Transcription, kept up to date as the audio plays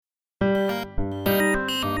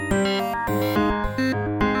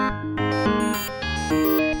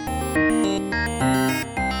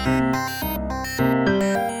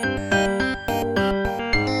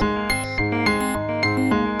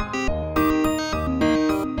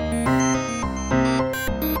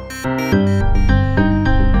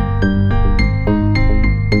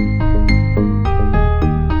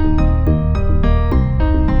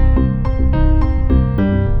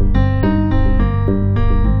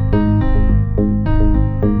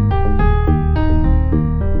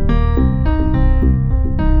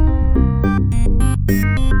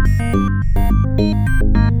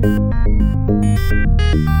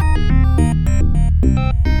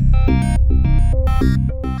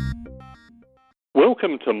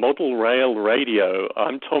Welcome to Model Rail Radio.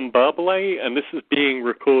 I'm Tom Barbalet, and this is being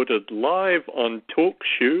recorded live on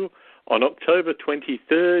TalkShoe on October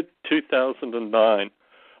 23rd, 2009.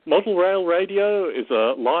 Model Rail Radio is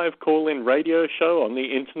a live call-in radio show on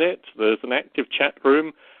the internet. There's an active chat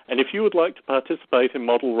room, and if you would like to participate in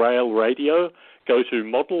Model Rail Radio, go to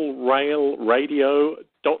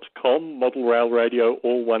modelrailradio.com, Model Rail Radio,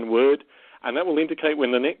 all one word, and that will indicate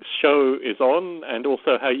when the next show is on and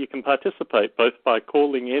also how you can participate, both by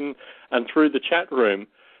calling in and through the chat room.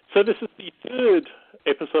 So this is the third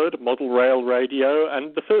episode of Model Rail Radio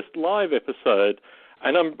and the first live episode.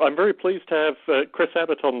 And I'm very pleased to have Chris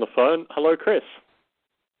Abbott on the phone. Hello, Chris.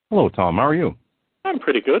 Hello, Tom. How are you? I'm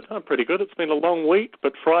pretty good. It's been a long week,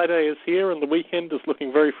 but Friday is here and the weekend is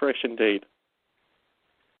looking very fresh indeed.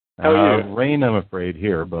 How are you? Rain, I'm afraid,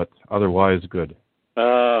 here, but otherwise good.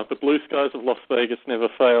 The blue skies of Las Vegas never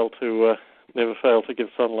fail to give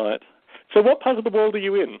sunlight. So what part of the world are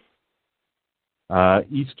you in?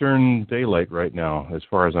 Eastern Daylight right now, as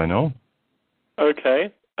far as I know.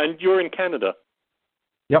 Okay. And you're in Canada?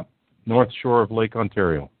 Yep. North Shore of Lake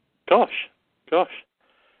Ontario. Gosh.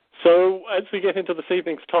 So as we get into this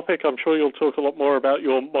evening's topic, I'm sure you'll talk a lot more about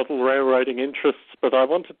your model railroading interests, but I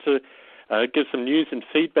wanted to give some news and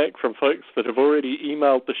feedback from folks that have already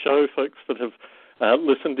emailed the show, folks that have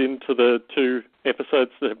listened into the two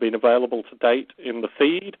episodes that have been available to date in the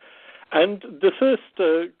feed. And the first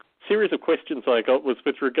series of questions I got was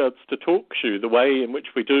with regards to TalkShoe, the way in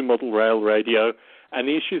which we do model rail radio, and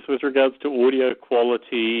the issues with regards to audio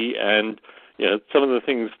quality and some of the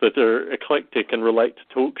things that are eclectic and relate to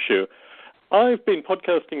TalkShoe. I've been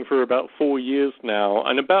podcasting for about 4 years now,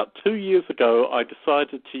 and about 2 years ago I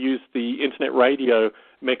decided to use the internet radio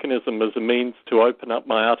mechanism as a means to open up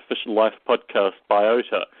my Artificial Life podcast,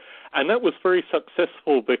 Biota. And that was very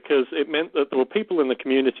successful because it meant that there were people in the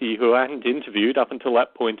community who I hadn't interviewed. Up until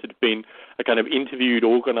that point, it had been a kind of interviewed,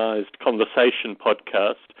 organized conversation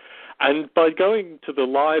podcast. And by going to the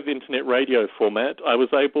live internet radio format, I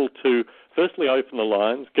was able to firstly open the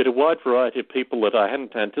lines, get a wide variety of people that I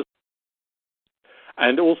hadn't anticipated,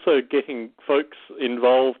 and also getting folks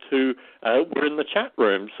involved who were in the chat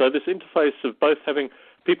room. So this interface of both having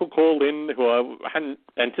people call in who I hadn't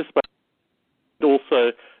anticipated, and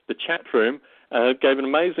also the chat room, gave an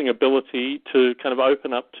amazing ability to kind of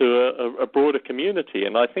open up to a broader community.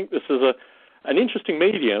 And I think this is an interesting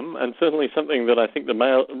medium, and certainly something that I think the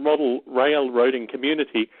model railroading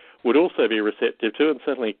community would also be receptive to, and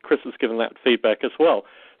certainly Chris has given that feedback as well.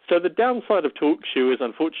 So the downside of TalkShoe is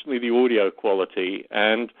unfortunately the audio quality,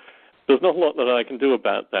 and there's not a lot that I can do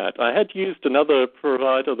about that. I had used another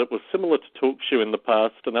provider that was similar to TalkShoe in the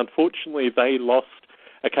past, and unfortunately they lost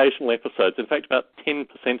occasional episodes, in fact about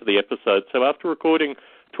 10% of the episodes. So after recording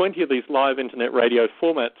 20 of these live internet radio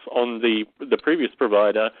formats on the previous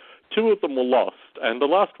provider, 2 of them were lost, and the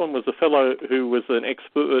last one was a fellow who was an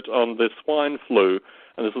expert on the swine flu,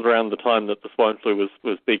 and this was around the time that the swine flu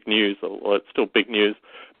was big news, or it's still big news.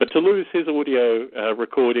 But to lose his audio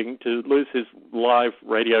recording, to lose his live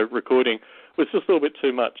radio recording, was just a little bit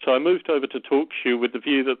too much. So I moved over to TalkShoe with the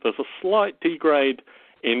view that there's a slight degrade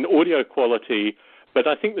in audio quality, but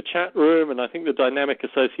I think the chat room and I think the dynamic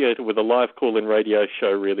associated with a live call-in radio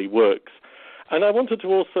show really works. And I wanted to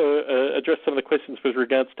also address some of the questions with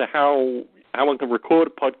regards to how one can record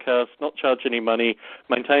a podcast, not charge any money,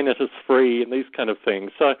 maintain it as free, and these kind of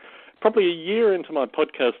things. So probably a year into my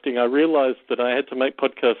podcasting, I realized that I had to make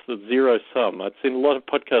podcasts at zero sum. I'd seen a lot of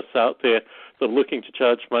podcasts out there that were looking to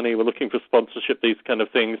charge money, were looking for sponsorship, these kind of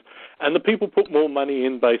things. And the people put more money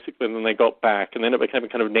in, basically, than they got back. And then it became a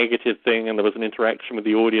kind of negative thing, and there was an interaction with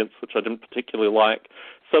the audience, which I didn't particularly like.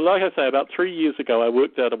 So like I say, about 3 years ago, I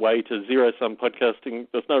worked out a way to zero-sum podcasting.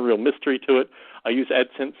 There's no real mystery to it. I use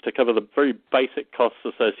AdSense to cover the very basic costs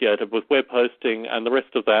associated with web hosting, and the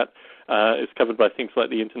rest of that is covered by things like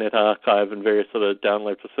the Internet Archive and various other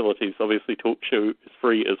download facilities. Obviously, TalkShoe is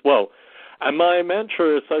free as well. And my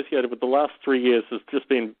mantra associated with the last 3 years has just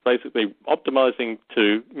been basically optimizing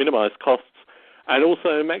to minimize costs and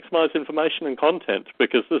also maximize information and content,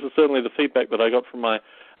 because this is certainly the feedback that I got from my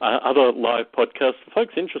other live podcasts. For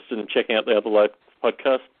folks interested in checking out the other live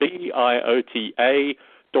podcasts,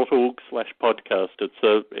 biota.org/podcast.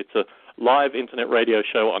 It's a live internet radio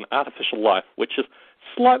show on artificial life, which is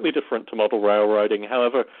slightly different to model railroading.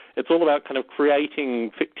 However, it's all about kind of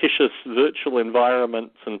creating fictitious virtual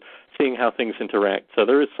environments and seeing how things interact. So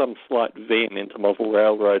there is some slight vein into model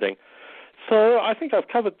railroading. So I think I've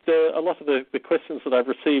covered a lot of the questions that I've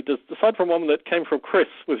received, aside from one that came from Chris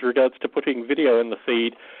with regards to putting video in the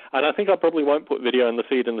feed. And I think I probably won't put video in the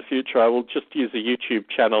feed in the future. I will just use a YouTube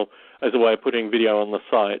channel as a way of putting video on the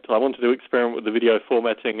site. I wanted to experiment with the video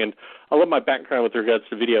formatting, and a lot of my background with regards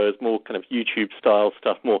to video is more kind of YouTube-style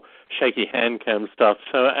stuff, more shaky hand cam stuff.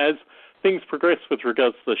 So as things progress with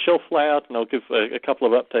regards to the shelf layout, and I'll give a couple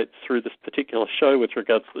of updates through this particular show with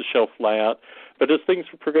regards to the shelf layout, but as things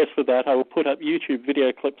progress with that, I will put up YouTube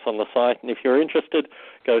video clips on the site, and if you're interested,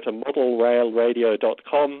 go to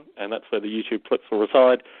modelrailradio.com, and that's where the YouTube clips will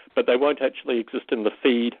reside, but they won't actually exist in the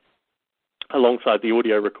feed alongside the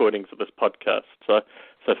audio recordings of this podcast. So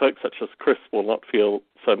folks such as Chris will not feel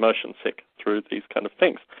so motion sick through these kind of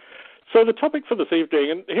things. So the topic for this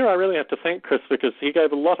evening, and here I really have to thank Chris because he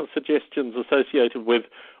gave a lot of suggestions associated with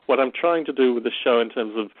what I'm trying to do with the show in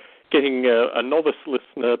terms of getting a novice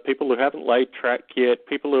listener, people who haven't laid track yet,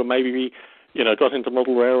 people who maybe, got into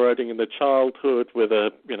model railroading in their childhood with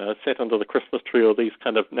a, set under the Christmas tree or these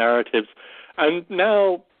kind of narratives. And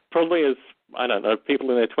now probably as, people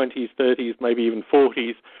in their 20s, 30s, maybe even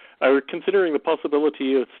 40s are considering the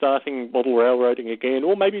possibility of starting model railroading again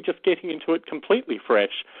or maybe just getting into it completely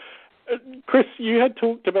fresh. Chris, you had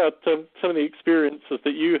talked about some of the experiences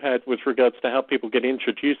that you had with regards to how people get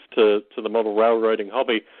introduced to the model railroading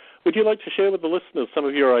hobby. Would you like to share with the listeners some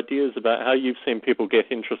of your ideas about how you've seen people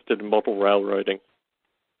get interested in model railroading?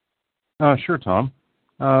 Sure, Tom.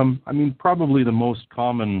 Probably the most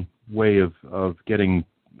common way of getting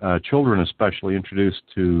children especially introduced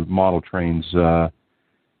to model trains.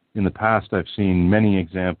 In the past, I've seen many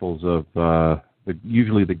examples of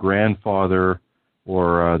usually the grandfather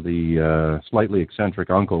or the slightly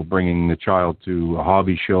eccentric uncle bringing the child to a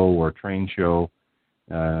hobby show or a train show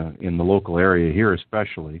in the local area here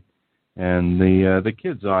especially. And the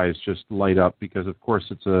kids' eyes just light up because, of course,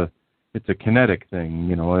 it's a kinetic thing.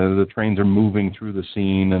 The trains are moving through the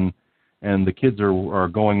scene, and the kids are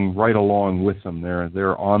going right along with them.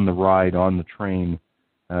 They're on the ride, on the train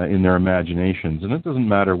in their imaginations. And it doesn't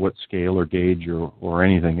matter what scale or gauge or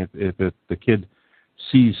anything. If the kid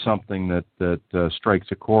sees something that strikes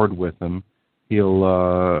a chord with him, he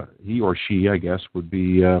or she, I guess, would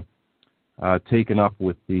be taken up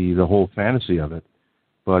with the whole fantasy of it.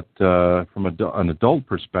 But from an adult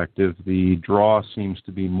perspective, the draw seems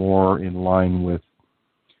to be more in line with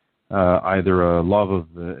either a love of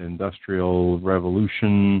the Industrial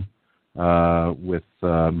Revolution, with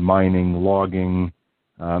mining, logging,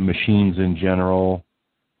 machines in general,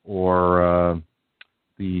 or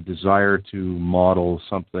the desire to model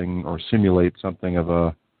something or simulate something of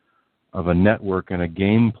a network and a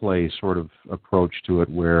gameplay sort of approach to it,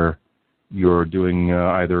 where you're doing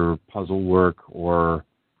either puzzle work or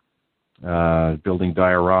building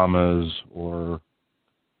dioramas or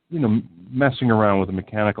messing around with the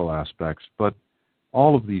mechanical aspects. But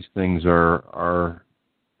all of these things are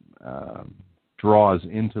draws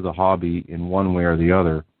into the hobby in one way or the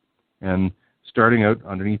other. And starting out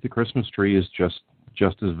underneath the Christmas tree is just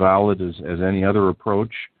as valid as any other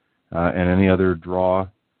approach and any other draw.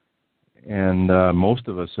 And most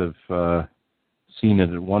of us have seen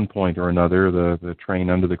it at one point or another, the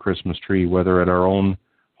train under the Christmas tree, whether at our own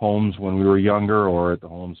homes when we were younger or at the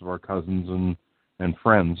homes of our cousins and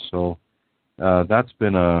friends. So that's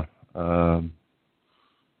been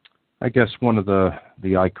I guess one of the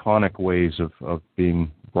iconic ways of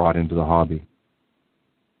being brought into the hobby.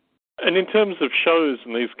 And in terms of shows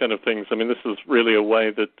and these kind of things, this is really a way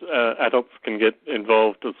that adults can get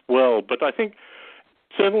involved as well. But I think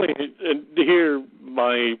certainly here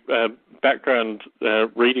my background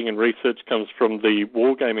reading and research comes from the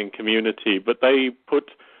wargaming community, but they put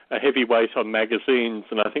a heavy weight on magazines,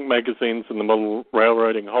 and I think magazines in the model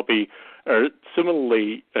railroading hobby are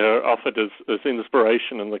similarly offered as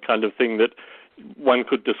inspiration and the kind of thing that one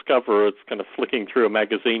could discover as kind of flicking through a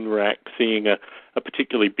magazine rack, seeing a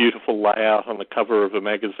particularly beautiful layout on the cover of a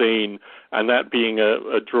magazine, and that being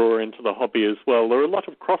a draw into the hobby as well. There are a lot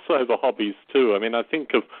of crossover hobbies too. I think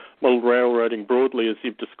of model railroading broadly, as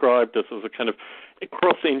you've described us, as a kind of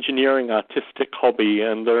cross-engineering artistic hobby,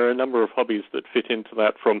 and there are a number of hobbies that fit into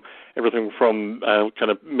that, from everything from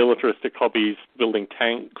kind of militaristic hobbies, building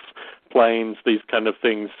tanks, planes, these kind of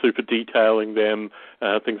things, super detailing them,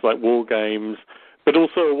 things like war games, but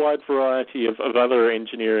also a wide variety of other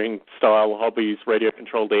engineering-style hobbies,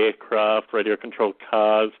 radio-controlled aircraft, radio-controlled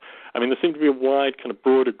cars. I mean, there seems to be a wide, kind of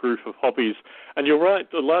broader group of hobbies. And you're right,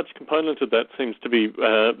 a large component of that seems to be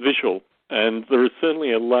visual. And there is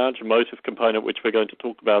certainly a large emotive component, which we're going to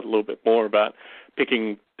talk about a little bit more about,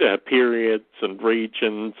 picking periods and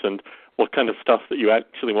regions and what kind of stuff that you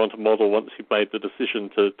actually want to model once you've made the decision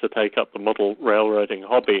to take up the model railroading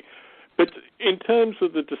hobby. But in terms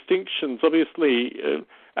of the distinctions, obviously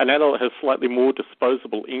an adult has slightly more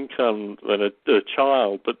disposable income than a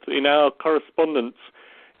child. But in our correspondence,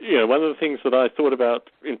 one of the things that I thought about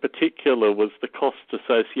in particular was the costs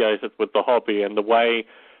associated with the hobby and the way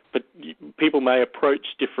that people may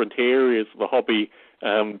approach different areas of the hobby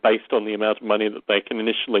based on the amount of money that they can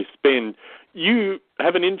initially spend. You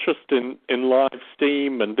have an interest in live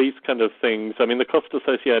steam and these kind of things. I mean, the cost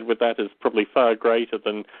associated with that is probably far greater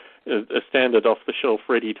than a standard off-the-shelf,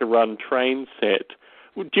 ready-to-run train set.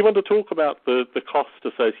 Do you want to talk about the cost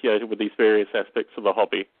associated with these various aspects of the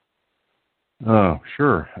hobby? Oh,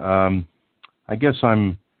 sure. I guess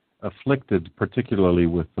I'm afflicted particularly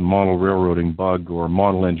with the model railroading bug or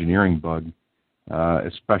model engineering bug,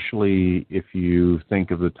 especially if you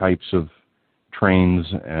think of the types of trains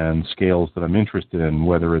and scales that I'm interested in,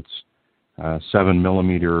 whether it's 7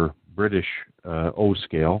 millimeter British O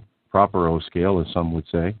scale, proper O scale as some would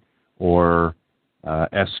say, or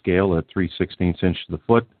S scale at 3/16 inch to the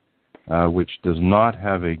foot, which does not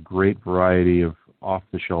have a great variety of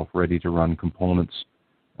off-the-shelf ready-to-run components,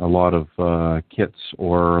 a lot of kits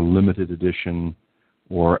or limited edition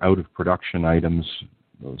or out-of-production items,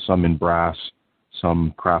 some in brass,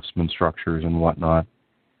 some craftsman structures and whatnot.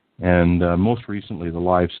 And most recently, the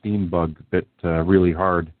live steam bug bit really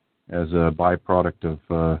hard as a byproduct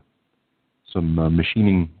of some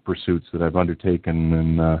machining pursuits that I've undertaken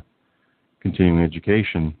in continuing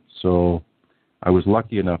education. So I was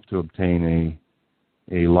lucky enough to obtain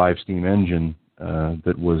a live steam engine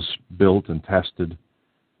that was built and tested,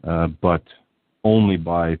 but only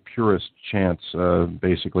by purest chance,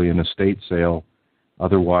 basically an estate sale.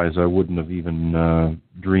 Otherwise, I wouldn't have even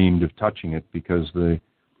dreamed of touching it because the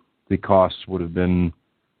costs would have been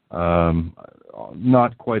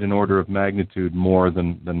not quite an order of magnitude more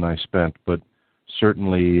than I spent, but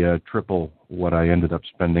certainly triple what I ended up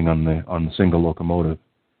spending on the single locomotive.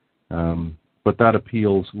 But that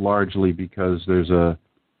appeals largely because there's a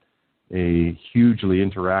hugely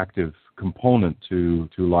interactive component to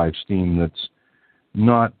live steam that's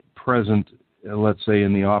not present, let's say,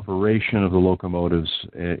 in the operation of the locomotives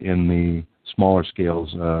in the smaller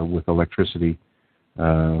scales with electricity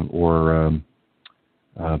or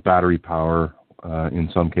battery power in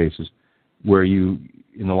some cases, where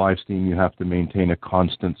in the live steam you have to maintain a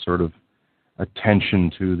constant sort of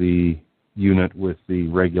attention to the unit with the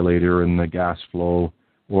regulator and the gas flow,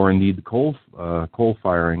 or indeed the coal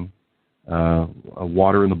firing,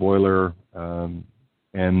 water in the boiler,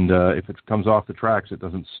 and if it comes off the tracks, it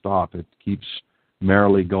doesn't stop. It keeps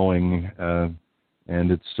merrily going,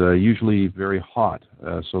 and it's usually very hot,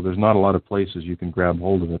 so there's not a lot of places you can grab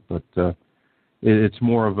hold of it, but it's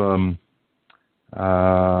more of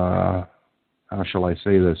how shall I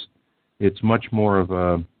say this? It's much more of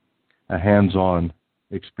a hands-on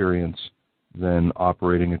experience than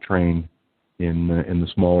operating a train in the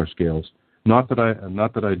smaller scales. Not that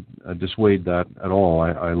I dissuade that at all.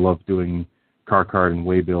 I love doing car cart and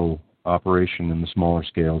waybill operation in the smaller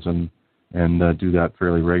scales and do that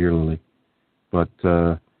fairly regularly. But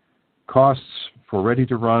costs for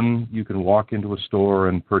ready-to-run, you can walk into a store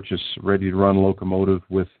and purchase ready-to-run locomotive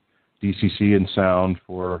with DCC and sound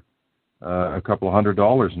for a couple of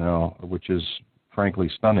 $100 now, which is frankly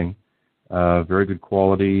stunning. Very good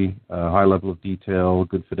quality, high level of detail,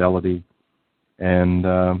 good fidelity. And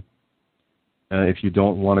if you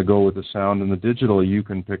don't want to go with the sound and the digital, you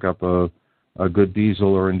can pick up a good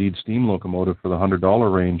diesel or indeed steam locomotive for the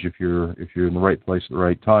 $100 range if you're in the right place at the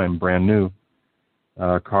right time, brand new.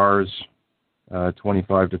 Cars,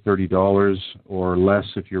 $25 to $30 or less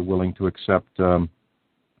if you're willing to accept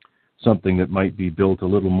something that might be built a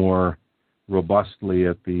little more robustly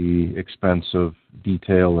at the expense of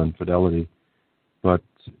detail and fidelity. But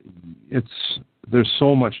there's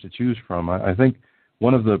so much to choose from. I think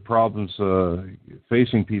one of the problems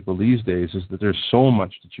facing people these days is that there's so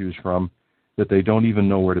much to choose from that they don't even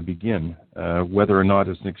know where to begin. Whether or not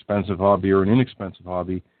it's an expensive hobby or an inexpensive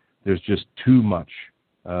hobby, there's just too much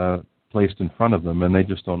placed in front of them, and they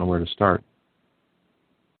just don't know where to start.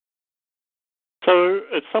 So,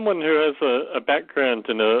 as someone who has a background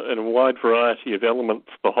in a wide variety of elements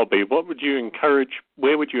of the hobby, where would you encourage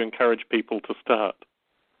people to start?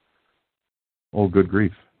 Oh, good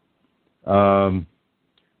grief.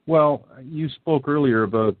 Well, you spoke earlier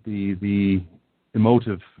about the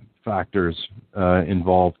emotive factors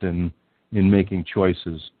involved in making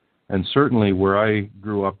choices. And certainly where I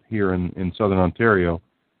grew up here in Southern Ontario,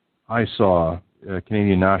 I saw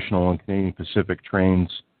Canadian National and Canadian Pacific trains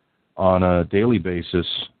on a daily basis,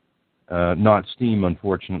 not steam,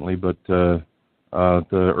 unfortunately, but the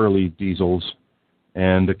early diesels,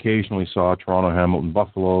 and occasionally saw Toronto, Hamilton,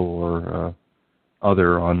 Buffalo, or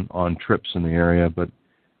other on trips in the area. But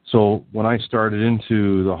so when I started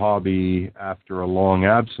into the hobby after a long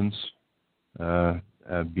absence,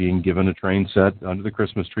 being given a train set under the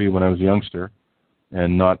Christmas tree when I was a youngster,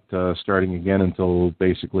 and not starting again until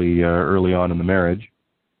basically early on in the marriage,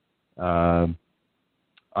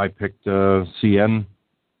 I picked a CN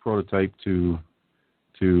prototype to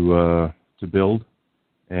build,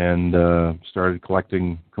 and started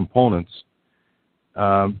collecting components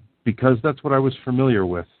because that's what I was familiar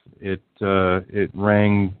with. It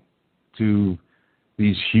rang to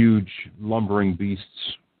these huge lumbering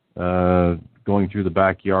beasts going through the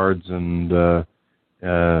backyards and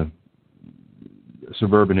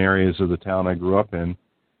suburban areas of the town I grew up in,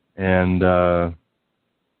 and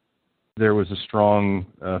there was a strong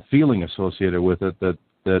feeling associated with it that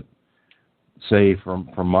say from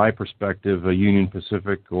my perspective, a Union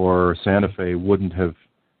Pacific or Santa Fe wouldn't have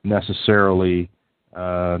necessarily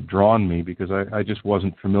drawn me, because I just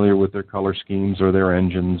wasn't familiar with their color schemes or their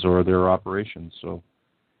engines or their operations. So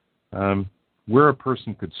where a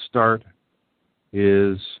person could start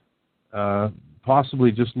is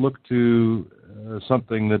possibly just look to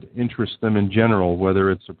something that interests them in general,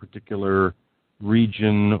 whether it's a particular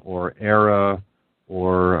region or era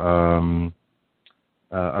or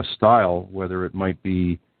a style, whether it might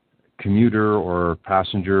be commuter or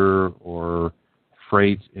passenger or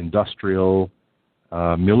freight, industrial,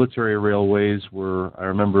 military railways, where I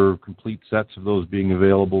remember complete sets of those being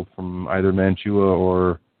available from either Mantua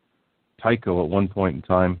or Tyco at one point in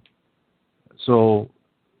time. So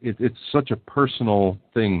it's such a personal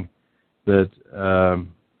thing that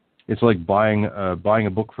it's like buying a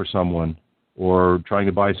book for someone, or trying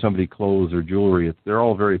to buy somebody clothes or jewelry. They're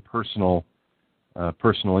all very personal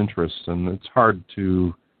interests, and it's hard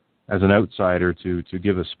to, as an outsider, to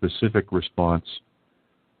give a specific response.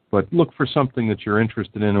 But look for something that you're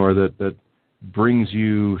interested in, or that brings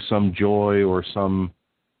you some joy or some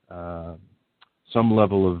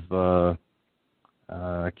level of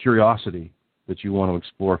curiosity that you want to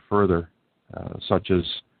explore further, such as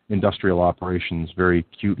industrial operations, very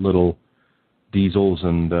cute little diesels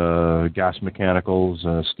and gas mechanicals,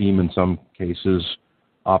 steam in some cases,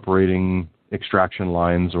 operating extraction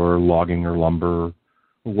lines or logging or lumber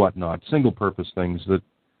or whatnot, single-purpose things that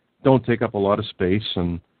don't take up a lot of space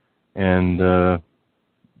and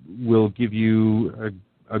will give you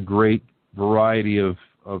a great variety of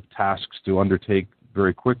tasks to undertake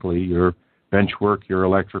very quickly. Your bench work, your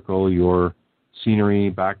electrical, your scenery,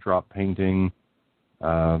 backdrop painting,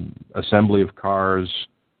 assembly of cars,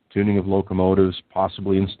 tuning of locomotives,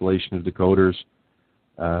 possibly installation of decoders,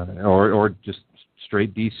 or just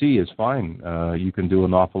straight DC is fine. You can do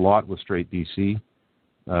an awful lot with straight DC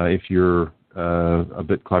if you're a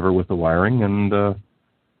bit clever with the wiring, and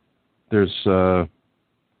there's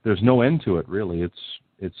no end to it, really.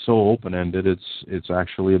 It's so open-ended. It's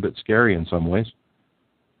actually a bit scary in some ways.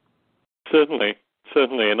 Certainly,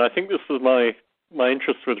 and I think this was my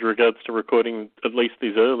interest with regards to recording at least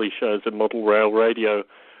these early shows in Model Rail Radio,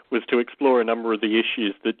 was to explore a number of the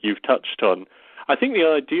issues that you've touched on. I think the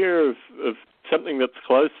idea of something that's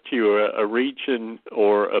close to you, a region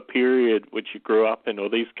or a period which you grew up in, or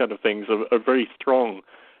these kind of things, are very strong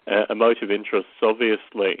emotive interests,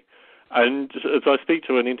 obviously. And as I speak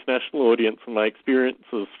to an international audience, and my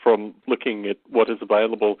experiences from looking at what is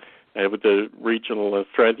available with the regional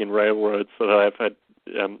Australian railroads that I've had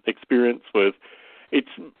experience with, it's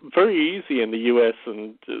very easy in the US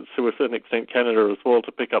and to a certain extent Canada as well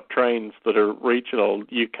to pick up trains that are regional,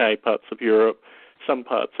 UK, parts of Europe, some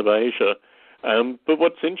parts of Asia. But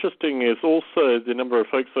what's interesting is also the number of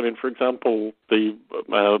folks, for example, the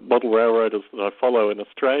model railroaders that I follow in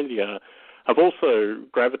Australia have also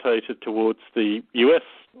gravitated towards the US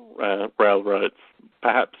railroads,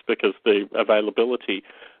 perhaps because the availability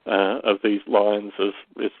of these lines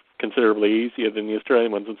is considerably easier than the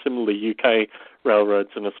Australian ones, and similarly UK railroads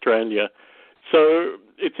in Australia. So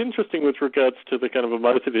it's interesting with regards to the kind of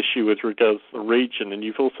emotive issue with regards to the region, and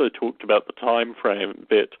you've also talked about the time frame a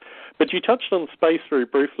bit. But you touched on space very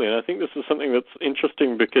briefly, and I think this is something that's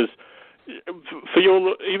interesting because for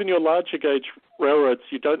even your larger gauge railroads,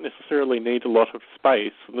 you don't necessarily need a lot of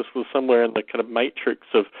space, and this was somewhere in the kind of matrix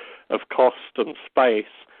of cost and space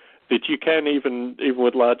But you can, even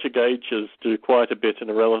with larger gauges, do quite a bit in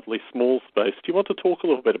a relatively small space. Do you want to talk a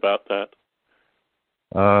little bit about that?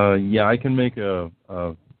 Yeah, I can make a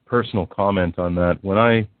personal comment on that. When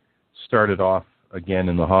I started off again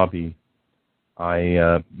in the hobby,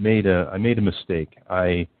 I made a mistake.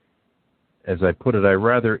 As I put it, I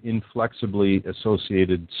rather inflexibly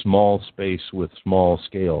associated small space with small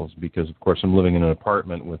scales because, of course, I'm living in an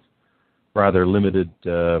apartment with rather limited,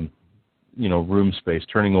 room space.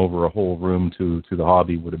 Turning over a whole room to the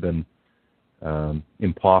hobby would have been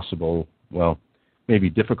impossible. Well, maybe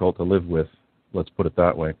difficult to live with. Let's put it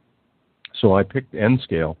that way. So I picked N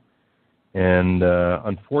scale, and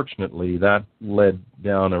unfortunately, that led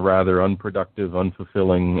down a rather unproductive,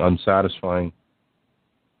 unfulfilling, unsatisfying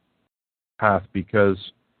path because,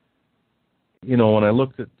 when I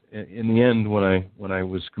looked at, in the end, when I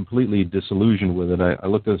was completely disillusioned with it, I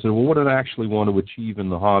looked at it and said, well, what did I actually want to achieve in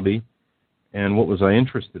the hobby, and what was I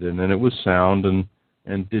interested in? And it was sound and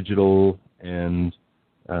digital and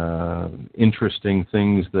interesting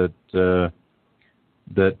things that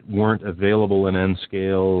weren't available in N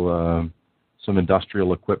scale, some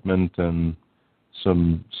industrial equipment and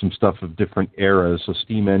some stuff of different eras. So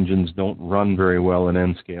steam engines don't run very well in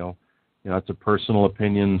N scale. That's a personal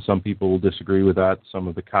opinion. Some people will disagree with that. Some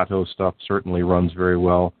of the Kato stuff certainly runs very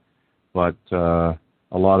well, but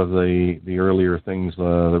a lot of the earlier things,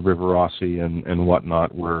 the Rivarossi and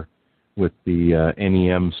whatnot, were with the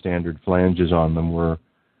NEM standard flanges on them were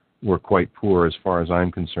quite poor as far as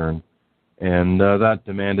I'm concerned. And that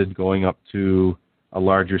demanded going up to a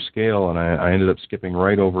larger scale, and I ended up skipping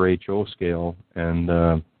right over HO scale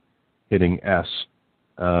and hitting S,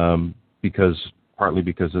 partly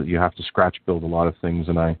because you have to scratch build a lot of things,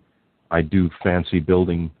 and I do fancy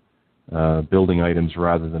building items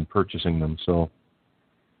rather than purchasing them. So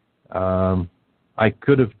I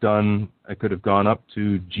could have gone up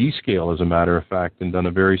to G scale, as a matter of fact, and done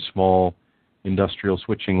a very small industrial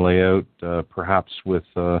switching layout, perhaps with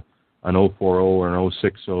an 040 or an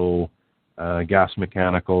 060 gas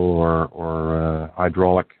mechanical or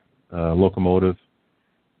hydraulic locomotive,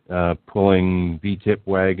 pulling V-tip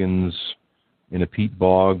wagons in a peat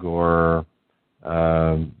bog or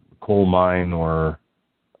coal mine or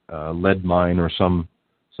lead mine or some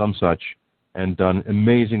such, and done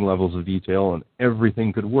amazing levels of detail, and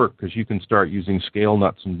everything could work because you can start using scale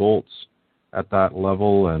nuts and bolts at that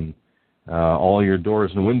level, and all your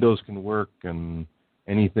doors and windows can work, and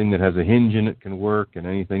anything that has a hinge in it can work, and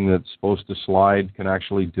anything that's supposed to slide can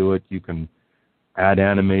actually do it. You can add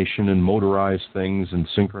animation and motorize things and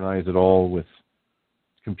synchronize it all with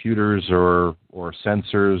computers or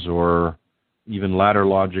sensors or even ladder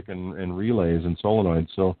logic and relays and solenoids.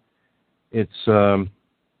 So it's that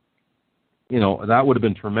would have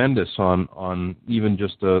been tremendous on even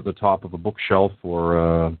just the top of a bookshelf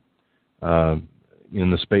or in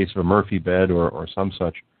the space of a Murphy bed or some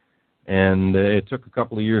such. And it took a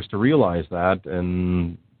couple of years to realize that,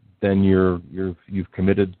 and then you've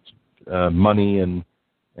committed money and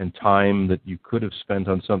time that you could have spent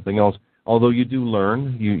on something else. Although you do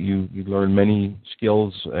learn, you learn many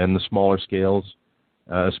skills and the smaller scales,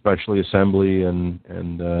 especially assembly and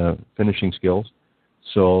finishing skills.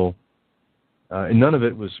 So and none of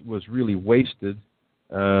it was really wasted.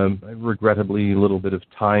 Regrettably, a little bit of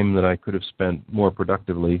time that I could have spent more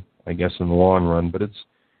productively, I guess, in the long run. But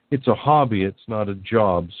it's a hobby. It's not a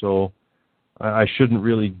job. So I shouldn't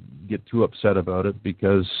really get too upset about it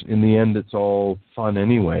because in the end, it's all fun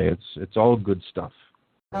anyway. It's all good stuff.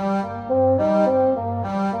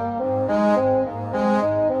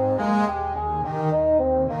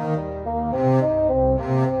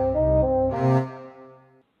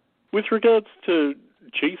 With regards to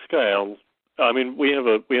G-scale, I mean, we have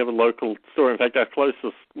a local store. In fact, our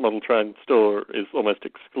closest model train store is almost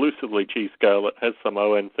exclusively G-scale. It has some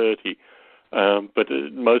ON30, but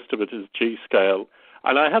most of it is G-scale.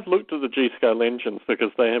 And I have looked at the G-scale engines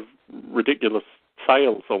because they have ridiculous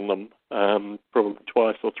sales on them, probably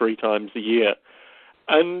twice or three times a year.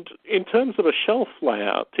 And in terms of a shelf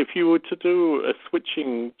layout, if you were to do a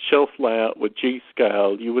switching shelf layout with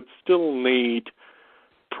G-scale, you would still need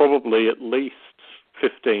probably at least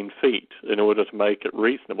 15 feet in order to make it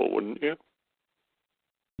reasonable, wouldn't you?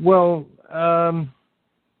 Well,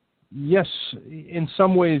 yes, in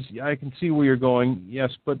some ways I can see where you're going,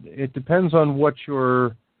 yes, but it depends on what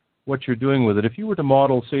you're doing with it. If you were to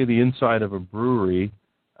model, say, the inside of a brewery,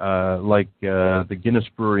 like the Guinness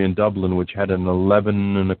Brewery in Dublin, which had an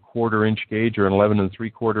 11 1/4 inch gauge or an 11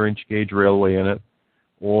 3/4 inch gauge railway in it,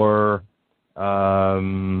 or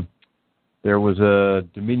there was a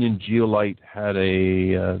Dominion Geolite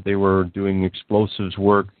they were doing explosives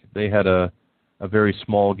work. They had a a very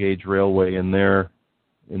small gauge railway in their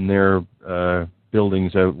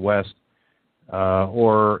buildings out west,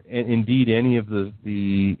 or indeed any of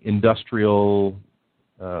the industrial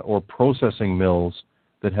or processing mills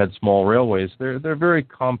that had small railways. They're very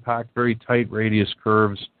compact, very tight radius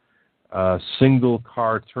curves, single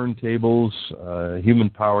car turntables, human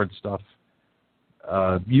powered stuff.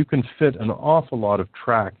 You can fit an awful lot of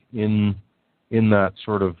track in that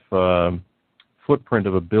sort of footprint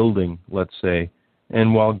of a building, let's say.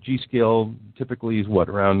 And while G-scale typically is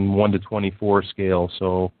around 1 to 24 scale,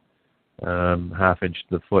 so half inch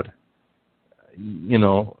to the foot.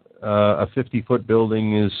 A 50-foot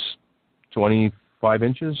building is 25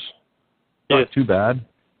 inches. Not too bad.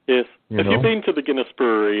 Yes. Have you been to the Guinness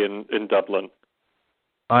Brewery in Dublin?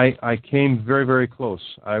 I came very, very close.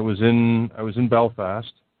 I was in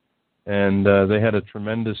Belfast, and they had a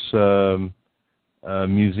tremendous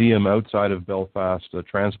museum outside of Belfast, a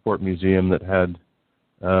transport museum that had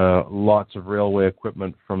lots of railway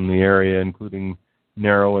equipment from the area, including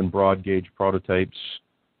narrow and broad gauge prototypes,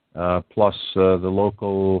 plus the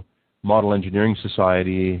local Model Engineering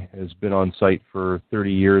Society has been on site for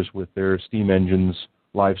 30 years with their steam engines,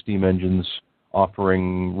 live steam engines,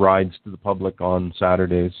 offering rides to the public on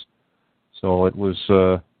Saturdays. So it was,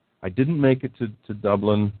 I didn't make it to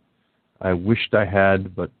Dublin. I wished I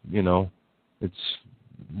had, but,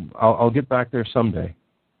 I'll get back there someday.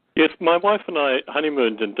 Yes, my wife and I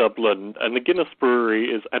honeymooned in Dublin, and the Guinness Brewery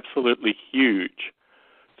is absolutely huge.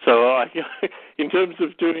 So in terms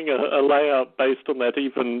of doing a layout based on that,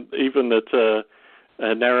 even at a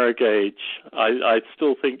narrow gauge, I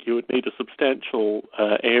still think you would need a substantial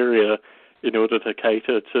area in order to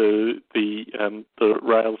cater to the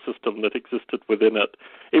rail system that existed within it.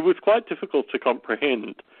 It was quite difficult to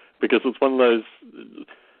comprehend because it's one of those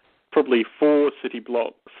probably 4 city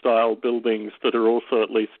block style buildings that are also at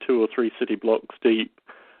least 2 or 3 city blocks deep.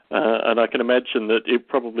 And I can imagine that it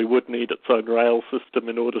probably would need its own rail system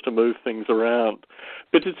in order to move things around.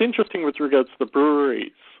 But it's interesting with regards to the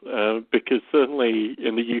breweries, because certainly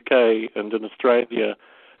in the UK and in Australia,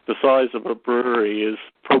 the size of a brewery is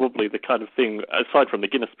probably the kind of thing, aside from the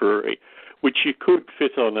Guinness Brewery, which you could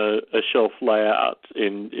fit on a shelf layout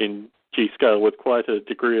in G-scale with quite a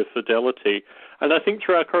degree of fidelity. And I think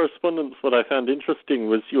through our correspondence, what I found interesting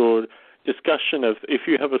was your discussion of if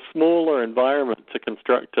you have a smaller environment to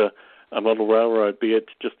construct a model railroad, be it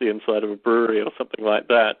just the inside of a brewery or something like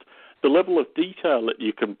that, the level of detail that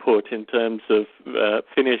you can put in terms of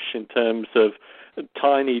finish, in terms of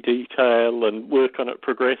tiny detail and work on it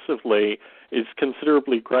progressively is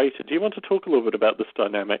considerably greater. Do you want to talk a little bit about this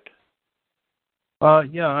dynamic? I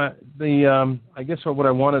guess what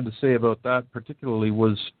I wanted to say about that particularly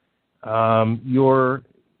was your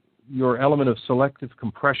element of selective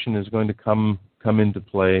compression is going to come into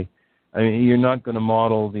play. I mean, you're not going to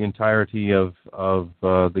model the entirety of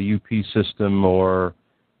the UP system or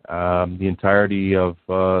the entirety of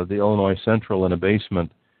the Illinois Central in a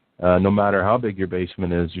basement. No matter how big your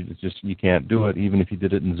basement is, you can't do it, even if you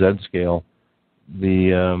did it in Z scale.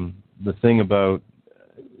 The thing about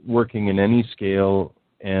working in any scale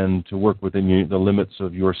and to work within the limits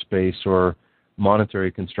of your space or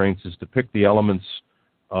monetary constraints is to pick the elements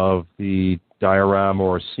of the diorama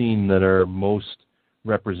or scene that are most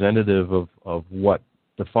representative of what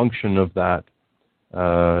the function of that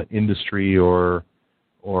industry or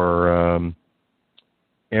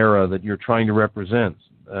era that you're trying to represent.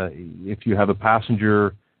 If you have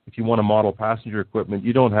if you want to model passenger equipment,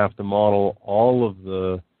 you don't have to model all of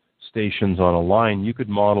the stations on a line. You could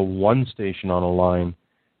model one station on a line,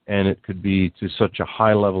 and it could be to such a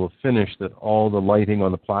high level of finish that all the lighting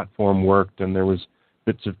on the platform worked, and there was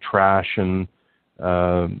bits of trash and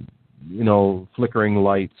flickering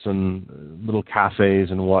lights and little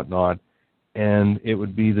cafes and whatnot. And it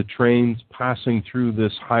would be the trains passing through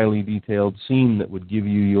this highly detailed scene that would give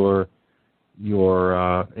you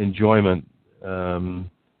your enjoyment.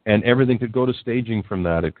 And everything could go to staging from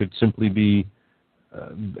that. It could simply be,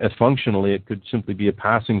 functionally, it could simply be a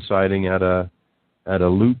passing siding at a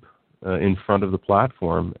loop in front of the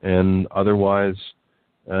platform. And otherwise,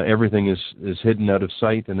 everything is hidden out of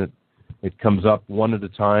sight, and it comes up one at a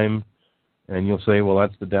time. And you'll say, well,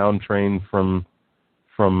 that's the down train from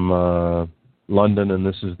London, and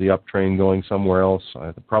this is the up train going somewhere else.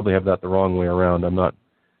 I probably have that the wrong way around. I'm not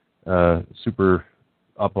super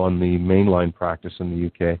up on the mainline practice in the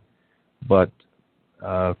UK. But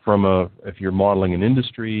if you're modeling an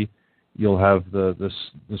industry, you'll have the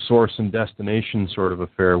source and destination sort of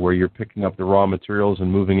affair where you're picking up the raw materials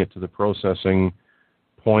and moving it to the processing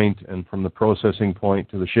point, and from the processing point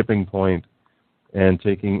to the shipping point, and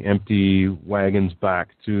taking empty wagons back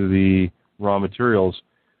to the raw materials.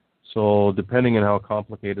 So depending on how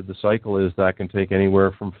complicated the cycle is, that can take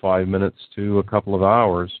anywhere from 5 minutes to a couple of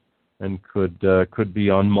hours, and could be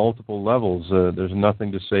on multiple levels. There's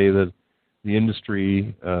nothing to say that the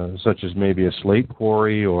industry, such as maybe a slate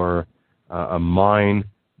quarry or a mine,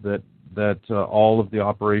 that all of the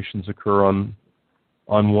operations occur on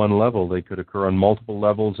one level. They could occur on multiple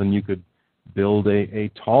levels, and you could build a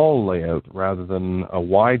tall layout rather than a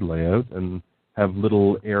wide layout, and have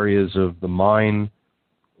little areas of the mine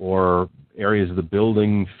or areas of the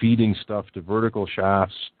building feeding stuff to vertical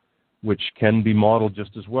shafts, which can be modeled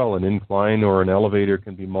just as well. An incline or an elevator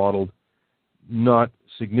can be modeled, not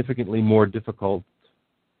significantly more difficult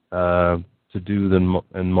to do than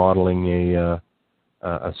modeling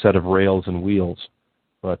a set of rails and wheels.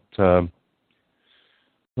 But oh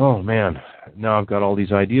man, now I've got all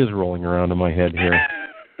these ideas rolling around in my head here.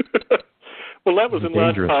 Well, that was in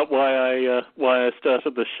large part why I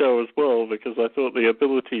started the show as well, because I thought the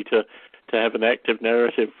ability to have an active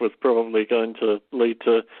narrative was probably going to lead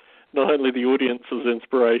to not only the audience's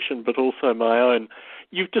inspiration, but also my own.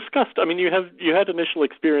 You've discussed, I mean, you had initial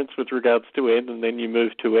experience with regards to N, and then you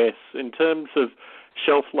moved to S. In terms of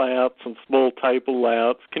shelf layouts and small table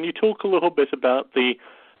layouts, can you talk a little bit about the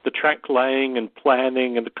track laying and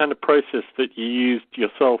planning and the kind of process that you used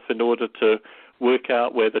yourself in order to work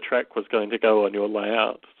out where the track was going to go on your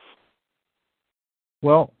layouts?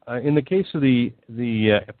 Well, in the case of the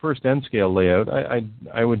first N-scale layout,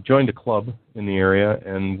 I would join a club in the area,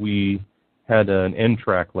 and we had an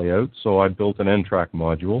N-track layout, so I built an N-track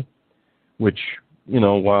module, which,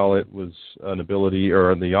 while it was an ability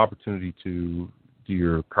or the opportunity to do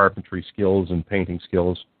your carpentry skills and painting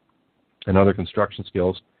skills and other construction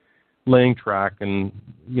skills, laying track and,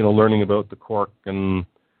 learning about the cork and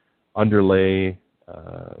underlay,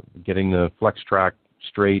 getting the flex track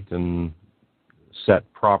straight and set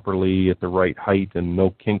properly at the right height and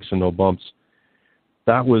no kinks and no bumps.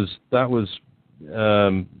 That was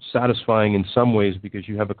satisfying in some ways because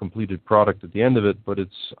you have a completed product at the end of it, but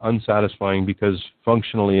it's unsatisfying because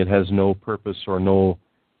functionally it has no purpose or no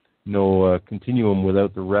continuum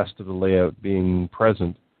without the rest of the layout being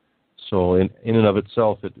present. So in and of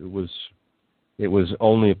itself, it was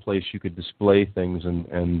only a place you could display things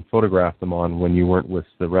and photograph them on when you weren't with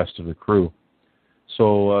the rest of the crew.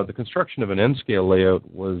 So the construction of an N-scale layout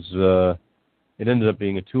was, it ended up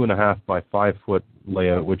being a 2.5 by 5 foot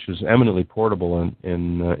layout, which is eminently portable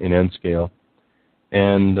in N-scale.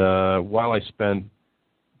 And while I spent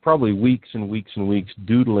probably weeks and weeks and weeks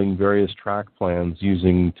doodling various track plans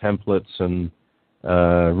using templates and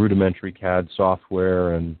rudimentary CAD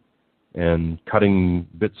software and cutting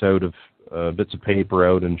bits of paper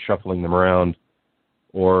out and shuffling them around,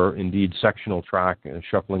 or indeed sectional track and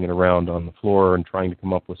shuffling it around on the floor and trying to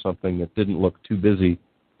come up with something that didn't look too busy.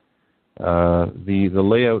 The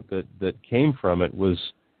layout that came from it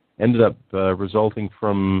ended up resulting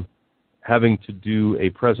from having to do a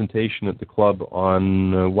presentation at the club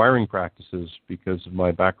on wiring practices. Because of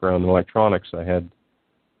my background in electronics, I had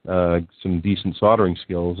some decent soldering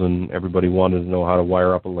skills, and everybody wanted to know how to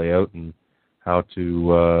wire up a layout and how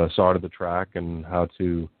to solder the track and how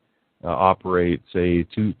to operate, say,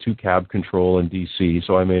 two cab control in DC.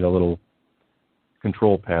 So I made a little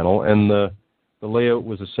control panel, and the layout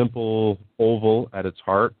was a simple oval at its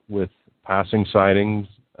heart with passing sidings,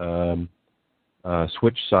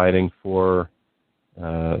 switch siding for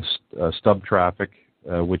stub traffic,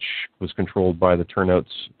 which was controlled by the turnouts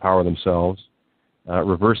power themselves,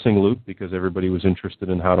 reversing loop, because everybody was interested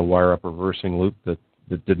in how to wire up a reversing loop that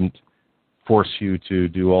didn't force you to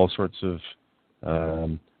do all sorts of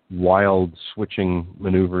wild switching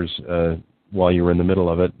maneuvers while you were in the middle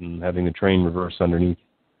of it and having the train reverse underneath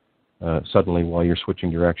suddenly while you're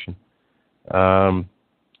switching direction. And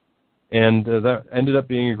that ended up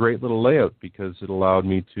being a great little layout because it allowed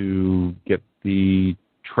me to get the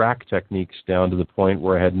track techniques down to the point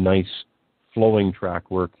where I had nice flowing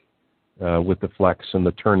track work with the flex and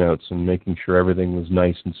the turnouts and making sure everything was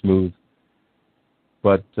nice and smooth.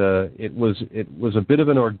 But it was a bit of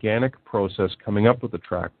an organic process coming up with the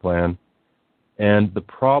track plan. And the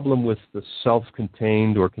problem with the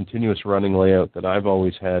self-contained or continuous running layout that I've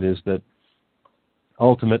always had is that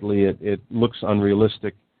ultimately it looks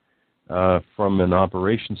unrealistic from an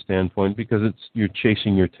operation standpoint because you're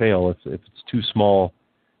chasing your tail. If it's too small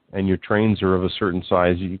and your trains are of a certain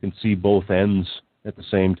size, you can see both ends at the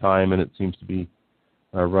same time, and it seems to be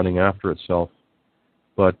running after itself.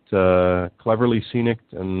 But cleverly scenic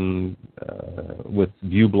and with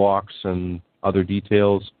view blocks and other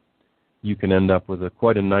details, you can end up with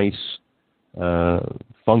quite a nice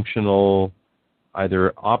functional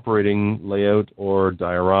either operating layout or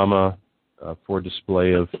diorama for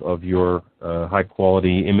display of your high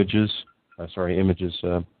quality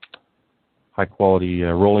high quality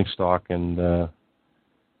rolling stock and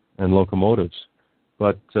locomotives.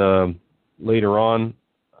 But later on,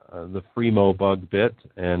 the Fremo bug bit,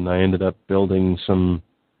 and I ended up building some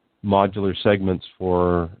modular segments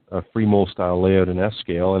for a Fremo style layout in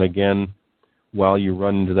S-scale. And again, while you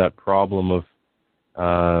run into that problem of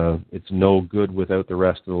it's no good without the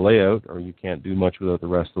rest of the layout, or you can't do much without the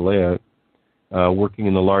rest of the layout, working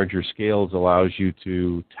in the larger scales allows you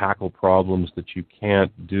to tackle problems that you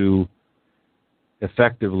can't do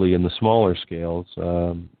effectively in the smaller scales,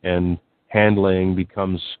 and handling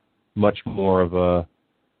becomes much more of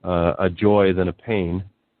a joy than a pain,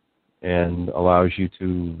 and allows you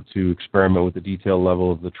to experiment with the detail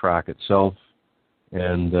level of the track itself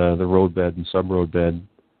and the roadbed and sub-roadbed,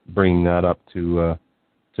 bringing that up to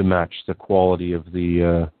match the quality of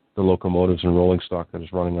the locomotives and rolling stock that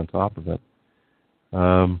is running on top of it.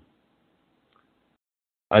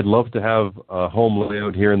 I'd love to have a home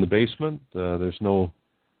layout here in the basement. There's no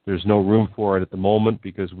room for it at the moment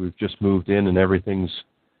because we've just moved in and everything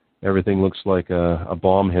looks like a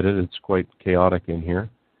bomb hit it. It's quite chaotic in here.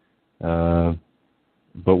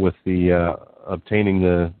 But with the obtaining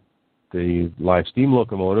the live steam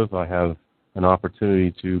locomotive, I have an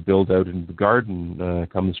opportunity to build out in the garden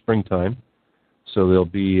come the springtime. So there'll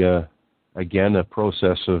be again a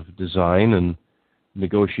process of design and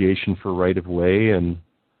negotiation for right of way and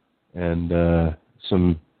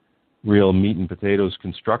some real meat and potatoes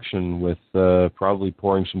construction with probably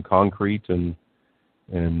pouring some concrete and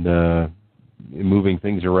moving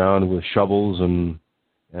things around with shovels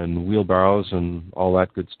and wheelbarrows and all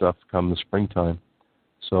that good stuff come the springtime.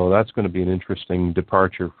 So that's going to be an interesting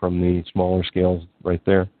departure from the smaller scales right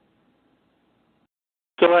there.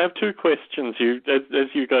 So I have two questions. As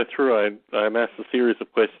you go through, I'm asked a series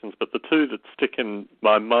of questions, but the two that stick in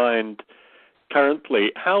my mind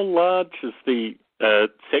currently, how large is the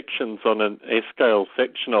sections on an S-scale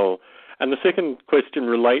sectional? And the second question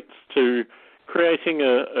relates to creating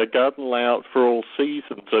a garden layout for all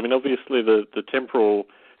seasons. I mean, obviously the temporal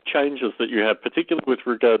changes that you have, particularly with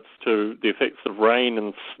regards to the effects of rain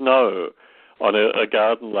and snow on a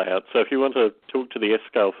garden layout. So if you want to talk to the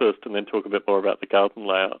S-scale first and then talk a bit more about the garden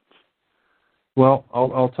layouts. Well,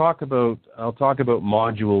 I'll talk about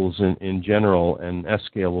modules in general, and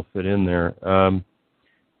S-scale will fit in there.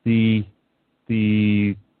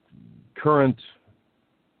 The current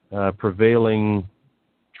prevailing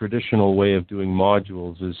traditional way of doing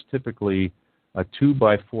modules is typically a 2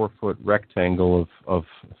 by 4 foot rectangle of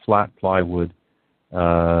flat plywood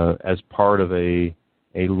as part of a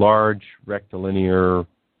large rectilinear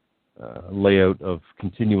layout of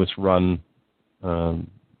continuous run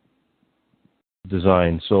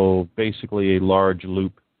design. So basically a large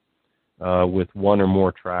loop with one or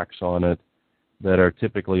more tracks on it that are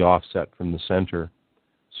typically offset from the center.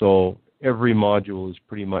 So every module is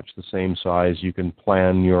pretty much the same size. You can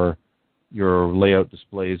plan your layout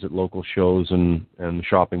displays at local shows and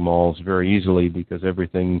shopping malls very easily because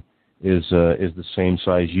everything is the same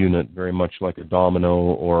size unit, very much like a domino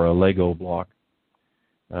or a Lego block.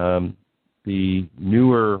 The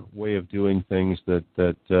newer way of doing things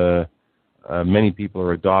that many people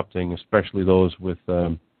are adopting, especially those with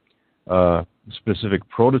a specific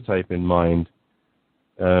prototype in mind,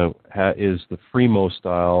 is the Fremo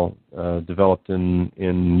style developed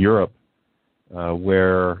in Europe,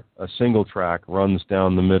 where a single track runs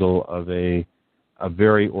down the middle of a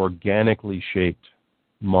very organically shaped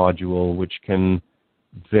module, which can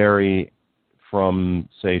vary from,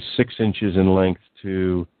 say, 6 inches in length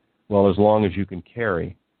to, well, as long as you can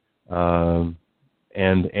carry. And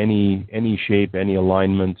any shape, any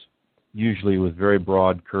alignment, usually with very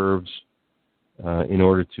broad curves, in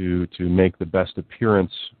order to make the best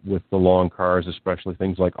appearance with the long cars, especially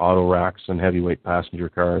things like auto racks and heavyweight passenger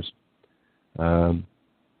cars.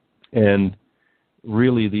 And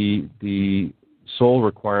really the sole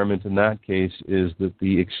requirement in that case is that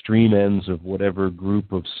the extreme ends of whatever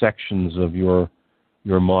group of sections of your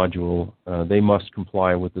module, they must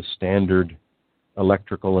comply with the standard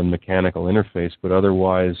electrical and mechanical interface, but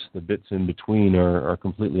otherwise the bits in between are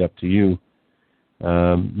completely up to you.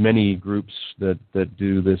 Many groups that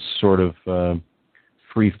do this sort of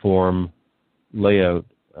free-form layout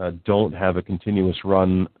don't have a continuous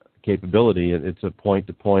run capability. It's a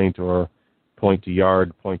point-to-point or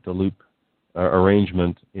point-to-yard, point-to-loop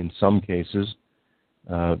arrangement in some cases,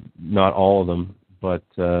 not all of them, but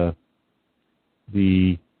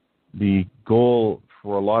the goal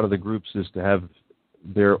for a lot of the groups is to have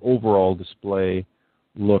their overall display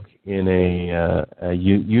look in a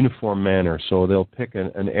uniform manner. So they'll pick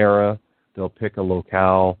an era they'll pick a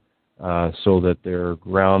locale so that their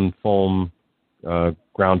ground foam,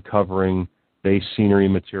 ground covering, base scenery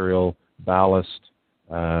material, ballast,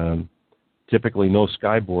 typically no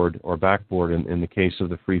skyboard or backboard in the case of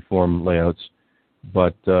the freeform layouts,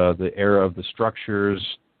 but the area of the structures,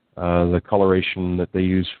 the coloration that they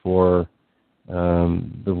use for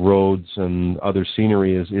the roads and other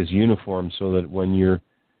scenery is uniform, so that when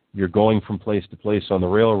you're going from place to place on the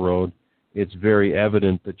railroad, it's very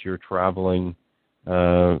evident that you're traveling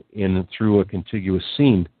through a contiguous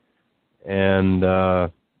scene.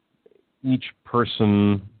 And each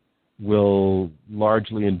person will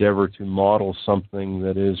largely endeavor to model something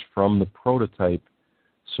that is from the prototype.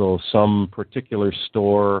 So some particular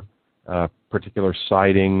store, particular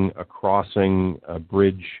siding, a crossing, a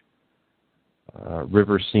bridge,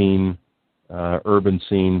 river scene, urban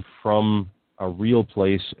scene from a real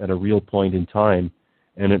place at a real point in time.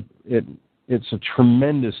 And it's a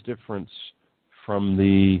tremendous difference from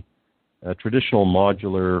the traditional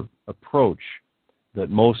modular approach that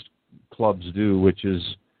most clubs do, which is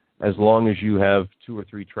as long as you have 2 or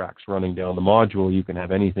 3 tracks running down the module, you can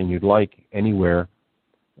have anything you'd like anywhere.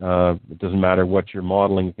 It doesn't matter what you're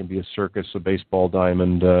modeling. It can be a circus, a baseball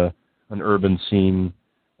diamond, an urban scene,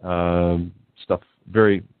 stuff.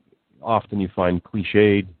 Very often you find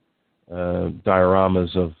cliched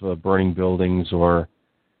dioramas of burning buildings, or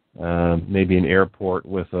maybe an airport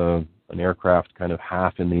with an aircraft kind of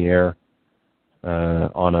half in the air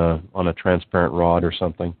on a transparent rod or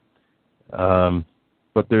something.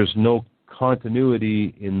 But there's no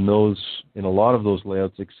continuity in a lot of those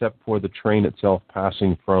layouts, except for the train itself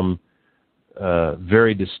passing from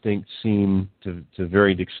very distinct scene to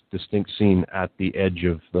very distinct scene at the edge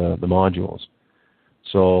of the modules.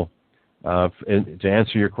 So to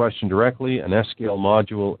answer your question directly, an S-scale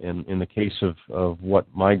module in the case of what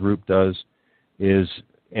my group does is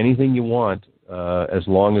anything you want as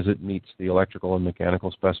long as it meets the electrical and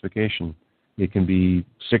mechanical specification. It can be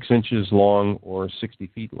 6 inches long or 60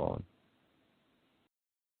 feet long.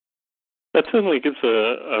 That certainly gives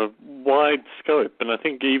a wide scope, and I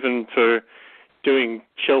think even for doing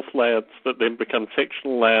shelf layouts that then become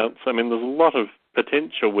sectional layouts, I mean, there's a lot of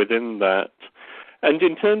potential within that. And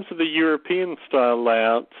in terms of the European style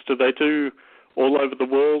layouts, do they do all over the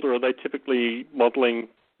world, or are they typically modeling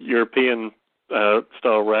European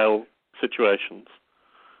style rail situations?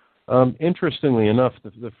 Interestingly enough,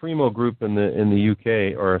 the Fremo group in the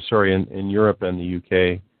UK, or sorry, in Europe and the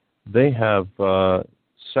UK, they have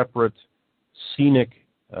separate scenic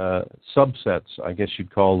subsets, I guess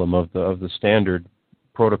you'd call them, of the standard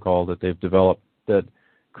protocol that they've developed that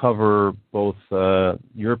cover both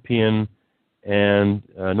European and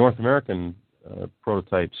North American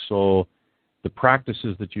prototypes. So the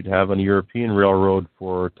practices that you'd have on a European railroad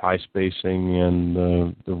for tie spacing and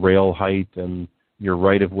the rail height and your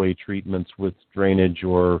right-of-way treatments with drainage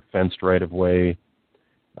or fenced right-of-way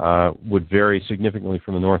would vary significantly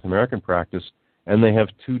from the North American practice, and they have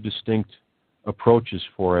 2 distinct approaches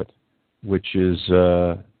for it, which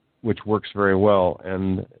works very well.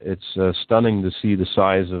 And it's stunning to see the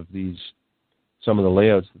size of some of the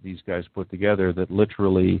layouts that these guys put together that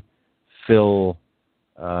literally fill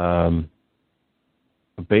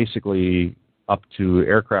basically up to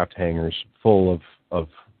aircraft hangars full of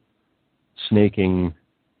snaking,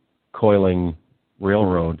 coiling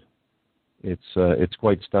railroad. It's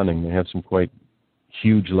quite stunning. They have some quite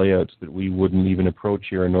huge layouts that we wouldn't even approach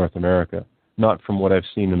here in North America. Not from what I've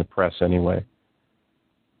seen in the press, anyway.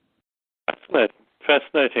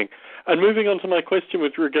 Fascinating. And moving on to my question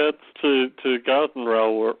with regards to garden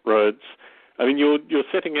railroads. I mean, you're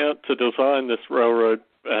setting out to design this railroad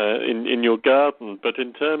in your garden, but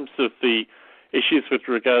in terms of the issues with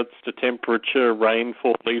regards to temperature,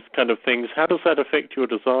 rainfall, these kind of things, how does that affect your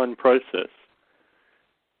design process?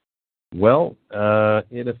 Well,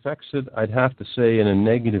 it affects it, I'd have to say, in a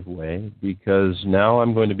negative way, because now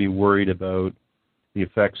I'm going to be worried about the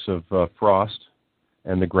effects of frost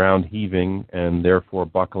and the ground heaving and therefore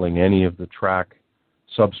buckling any of the track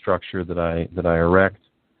substructure that I erect.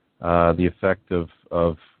 The effect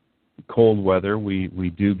of cold weather.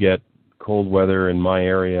 We do get cold weather in my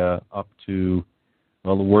area up to,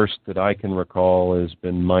 well, the worst that I can recall has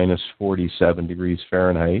been minus 47 degrees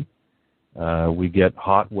Fahrenheit. We get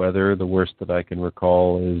hot weather. The worst that I can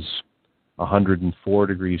recall is 104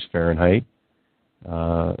 degrees Fahrenheit.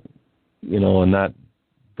 And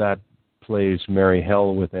that plays merry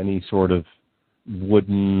hell with any sort of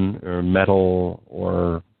wooden or metal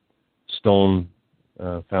or stone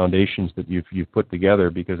foundations that you've put together,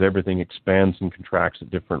 because everything expands and contracts at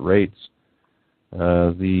different rates.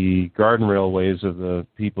 The garden railways of the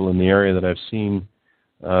people in the area that I've seen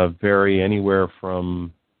vary anywhere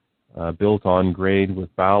from built on grade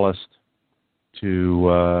with ballast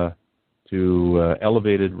to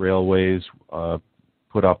elevated railways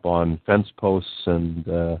put up on fence posts and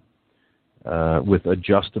with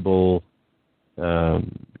adjustable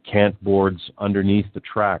cant boards underneath the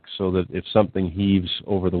track, so that if something heaves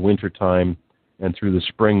over the winter time and through the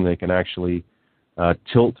spring, they can actually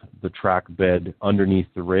tilt the track bed underneath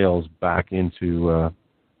the rails back into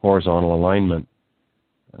horizontal alignment.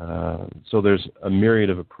 So there's a myriad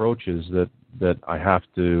of approaches that I have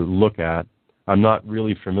to look at. I'm not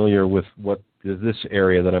really familiar with what this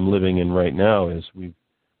area that I'm living in right now is.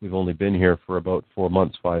 We've only been here for about 5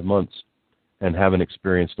 months, and haven't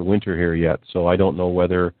experienced a winter here yet. So I don't know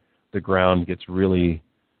whether the ground gets really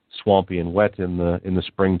swampy and wet in the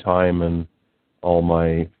springtime, and all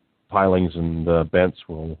my pilings and bents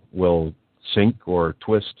will sink or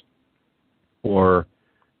twist, or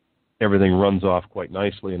everything runs off quite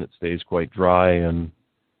nicely and it stays quite dry, and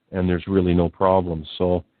there's really no problems.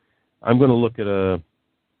 So I'm going to look at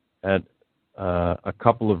a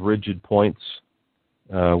couple of rigid points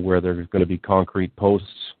where there's going to be concrete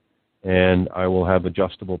posts, and I will have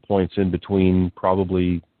adjustable points in between,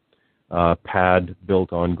 probably pad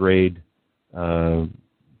built on grade,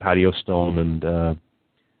 patio stone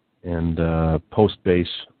and post base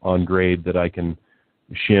on grade that I can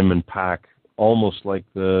shim and pack, almost like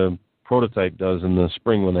the prototype does in the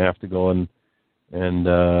spring when they have to go and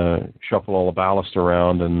shuffle all the ballast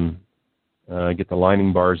around and get the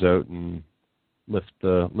lining bars out and lift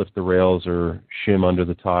the rails or shim under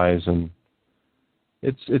the ties. And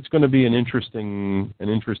it's going to be an interesting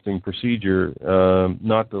procedure,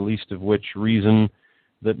 not the least of which reason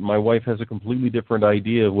that my wife has a completely different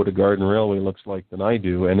idea of what a garden railway looks like than I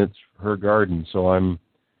do, and it's her garden. So I'm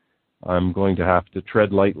going to have to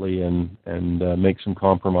tread lightly and make some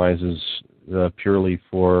compromises purely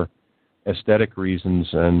for aesthetic reasons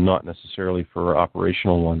and not necessarily for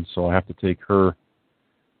operational ones. So I have to take her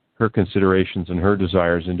considerations and her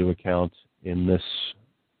desires into account in this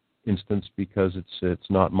instance, because it's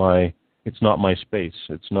not my space.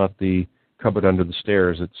 It's not the cupboard under the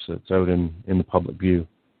stairs. It's out in the public view.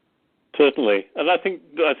 Certainly, and I think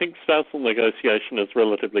spousal negotiation is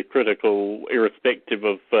relatively critical, irrespective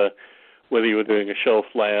of whether you were doing a shelf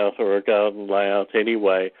layout or a garden layout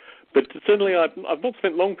anyway. But certainly I've not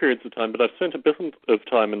spent long periods of time, but I've spent a bit of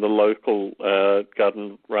time in the local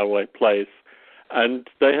garden railway place, and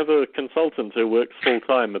they have a consultant who works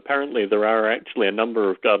full-time. Apparently there are actually a number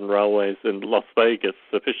of garden railways in Las Vegas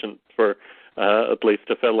sufficient for at least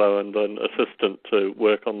a fellow and an assistant to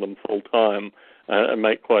work on them full-time and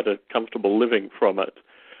make quite a comfortable living from it.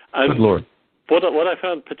 And good Lord. What I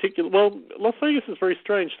found Las Vegas is very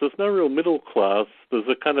strange. There's no real middle class. There's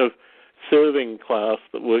a kind of serving class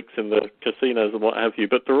that works in the casinos and what have you,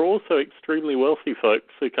 but there are also extremely wealthy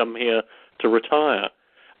folks who come here to retire.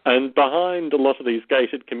 And behind a lot of these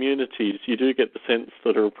gated communities, you do get the sense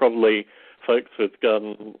that there are probably folks with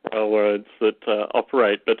garden railroads that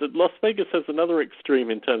operate. But Las Vegas has another extreme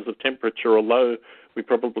in terms of temperature. Although we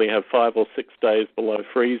probably have 5 or 6 days below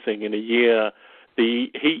freezing in a year,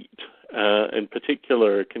 the heat in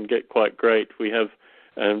particular can get quite great. We have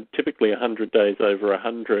typically 100 days over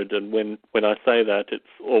 100, and when I say that, it's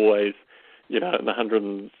always in the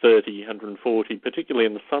 130, 140, particularly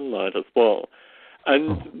in the sunlight as well.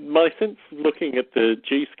 And my sense of looking at the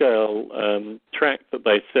G-scale track that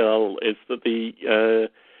they sell is that the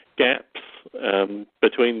gaps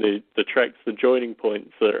between the tracks, the joining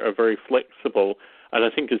points, are very flexible. And I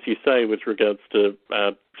think, as you say, with regards to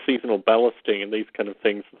seasonal ballasting and these kind of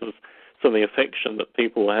things, there's some of the affection that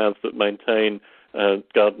people have that maintain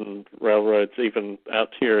garden railroads, even out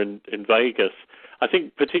here in Vegas. I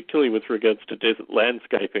think particularly with regards to desert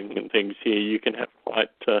landscaping and things here, you can have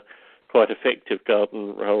quite effective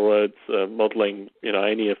garden railroads modelling,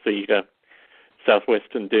 any of the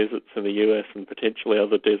southwestern deserts in the US and potentially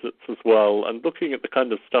other deserts as well. And looking at the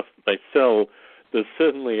kind of stuff that they sell, there's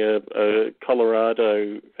certainly a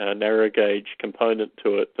Colorado narrow gauge component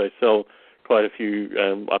to it. They sell quite a few,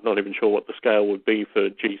 I'm not even sure what the scale would be for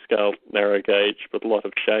G-scale narrow gauge, but a lot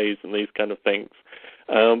of shays and these kind of things.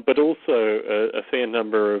 But also a fair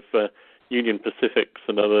number of Union Pacifics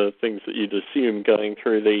and other things that you'd assume going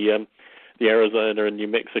through the Arizona and New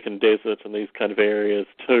Mexican desert and these kind of areas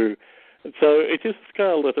too. So it is a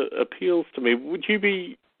scale that appeals to me. Would you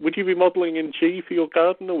be modelling in G for your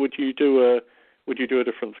garden, or would you do a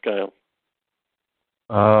different scale?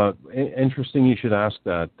 Interesting you should ask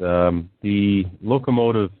that. The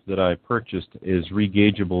locomotive that I purchased is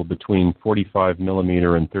regaugeable between 45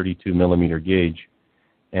 millimeter and 32 millimeter gauge,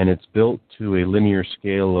 and it's built to a linear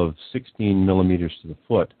scale of 16 millimeters to the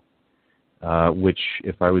foot, which,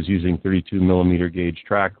 if I was using 32 millimeter gauge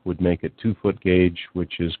track, would make it 2-foot gauge,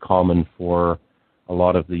 which is common for a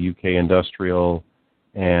lot of the UK industrial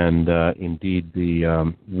and indeed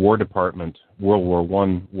the War Department, World War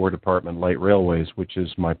I War Department light railways, which is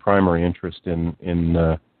my primary interest in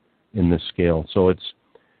this scale. So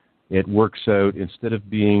it works out, instead of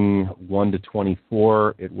being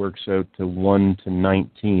 1:24, it works out to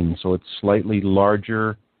 1:19. So it's slightly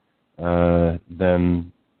larger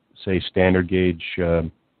than, say, standard gauge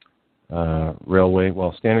railway.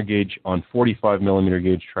 Well, standard gauge on 45 millimeter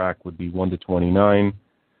gauge track would be 1:29,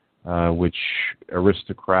 which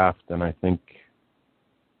Aristocraft, and I think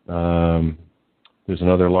there's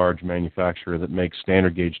another large manufacturer that makes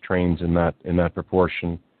standard gauge trains in that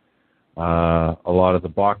proportion. A lot of the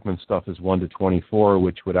Bachmann stuff is 1:24,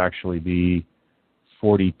 which would actually be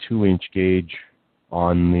 42-inch gauge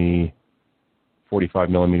on the 45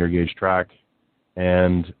 millimeter gauge track.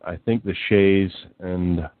 And I think the Shays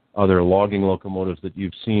and other logging locomotives that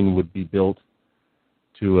you've seen would be built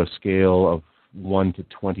to a scale of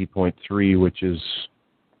 1:20.3,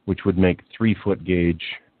 which would make 3-foot gauge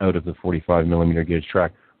out of the 45 millimeter gauge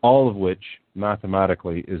track. All of which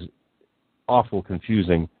mathematically is awful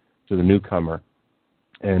confusing to the newcomer.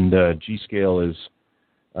 And G-scale is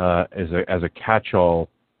as a catch-all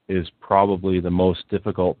is probably the most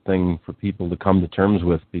difficult thing for people to come to terms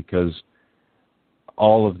with, because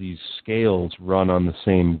all of these scales run on the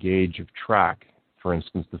same gauge of track. For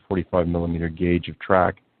instance, the 45 millimeter gauge of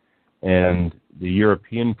track, and the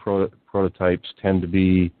European prototypes tend to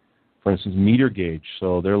be, for instance, meter gauge.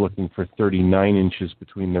 So they're looking for 39 inches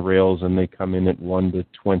between the rails, and they come in at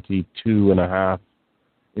 1:22.5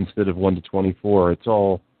 instead of 1:24.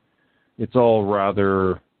 It's all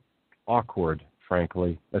rather awkward,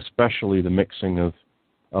 frankly, especially the mixing of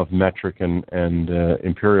metric and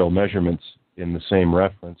imperial measurements in the same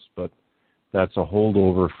reference. But that's a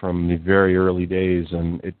holdover from the very early days,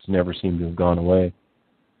 and it's never seemed to have gone away.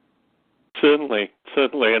 Certainly.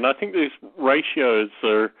 And I think these ratios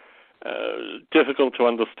are difficult to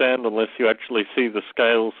understand unless you actually see the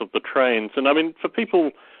scales of the trains. And I mean, for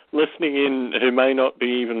people listening in who may not be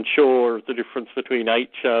even sure the difference between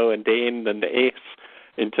HO and N and S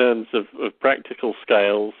in terms of practical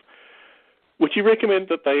scales, would you recommend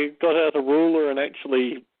that they got out a ruler and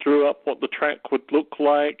actually drew up what the track would look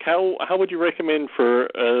like? How would you recommend for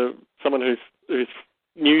someone who's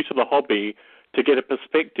new to the hobby to get a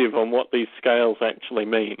perspective on what these scales actually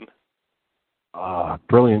mean?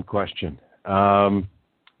 Brilliant question.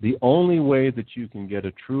 The only way that you can get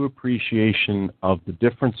a true appreciation of the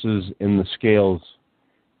differences in the scales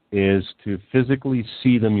is to physically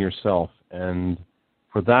see them yourself. And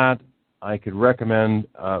for that, I could recommend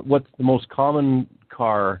what's the most common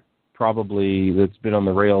car probably that's been on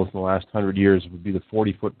the rails in the last 100 years would be the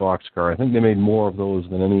 40-foot boxcar. I think they made more of those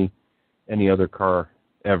than any other car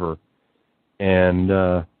ever. And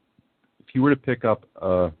if you were to pick up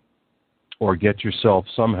or get yourself,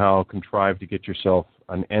 somehow contrive to get yourself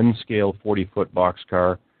an N-scale 40-foot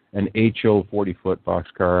boxcar, an HO 40-foot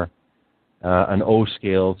boxcar, an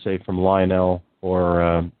O-scale, say from Lionel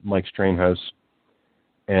or Mike's Train House,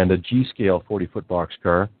 and a G-scale 40-foot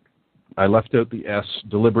boxcar. I left out the S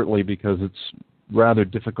deliberately because it's rather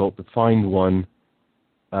difficult to find one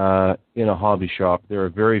in a hobby shop. There are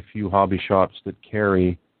very few hobby shops that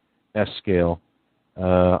carry S-scale.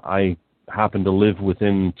 I happen to live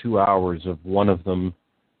within 2 hours of one of them,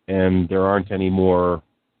 and there aren't any more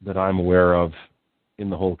that I'm aware of in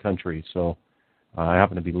the whole country. So I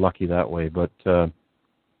happen to be lucky that way. But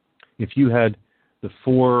if you had the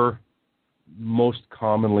 4 most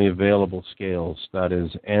commonly available scales, that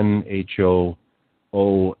is N, HO,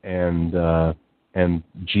 O, and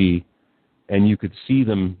G, and you could see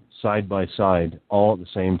them side by side all at the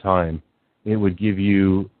same time, it would give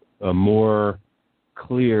you a more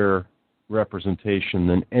clear representation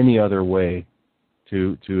than any other way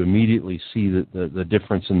to immediately see the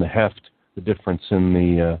difference in the heft, the difference in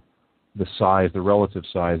the size, the relative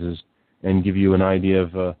sizes, and give you an idea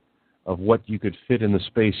of what you could fit in the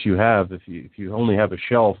space you have. If you only have a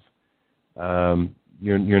shelf,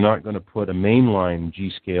 you're not going to put a mainline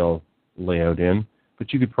G-scale layout in,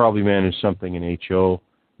 but you could probably manage something in HO,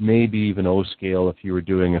 maybe even O-scale if you were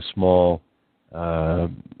doing a small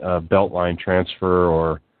belt line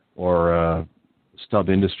transfer or stub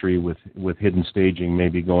industry with hidden staging,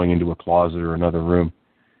 maybe going into a closet or another room.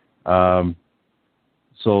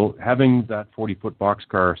 So having that 40-foot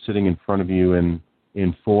boxcar sitting in front of you in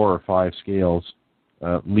 4 or 5 scales,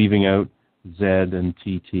 leaving out Z and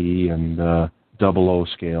TT and double O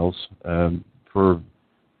scales for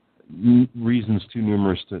reasons too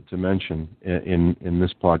numerous to mention in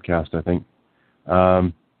this podcast, I think.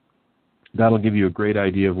 That'll give you a great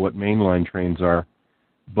idea of what mainline trains are.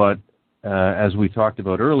 But as we talked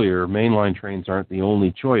about earlier, mainline trains aren't the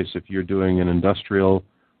only choice. If you're doing an industrial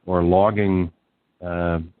or logging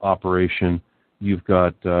operation, you've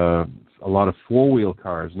got a lot of four-wheel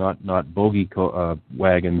cars, not bogie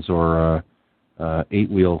wagons or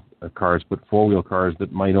eight-wheel cars, but four-wheel cars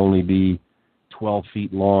that might only be 12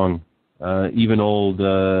 feet long. Even old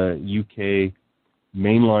UK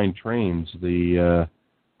mainline trains, the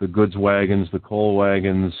goods wagons, the coal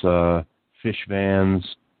wagons, fish vans,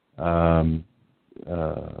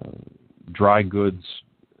 dry goods,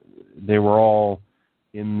 they were all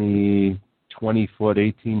in the 20-foot,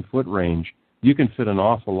 18-foot range. You can fit an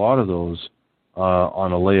awful lot of those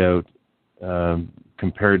on a layout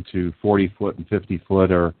compared to 40-foot and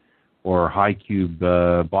 50-foot or high-cube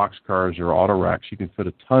box cars or auto racks. You can fit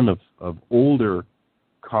a ton of older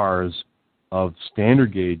cars of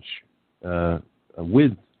standard gauge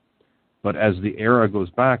width. But as the era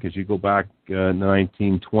goes back, as you go back in the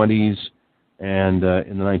 1920s and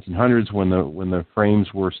in the 1900s, when the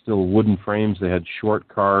frames were still wooden frames, they had short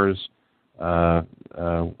cars that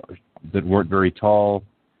weren't very tall.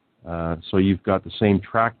 So you've got the same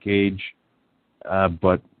track gauge,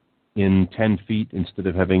 but in 10 feet, instead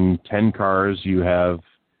of having 10 cars, you have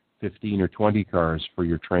 15 or 20 cars for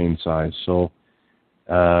your train size. So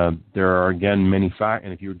there are, again, many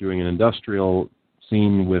and if you're doing an industrial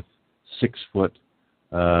scene with 6-foot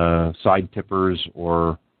side tippers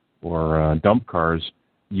or dump cars,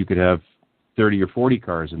 you could have 30 or 40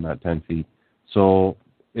 cars in that 10 feet. So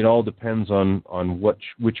it all depends on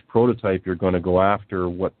which prototype you're going to go after,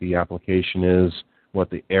 what the application is, what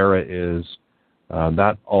the era is.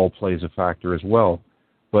 That all plays a factor as well.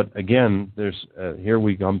 But again, there's here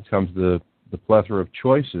we come to the plethora of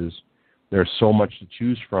choices. There's so much to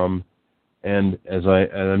choose from. And as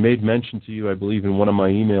I made mention to you, I believe in one of my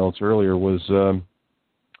emails earlier, was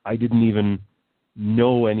I didn't even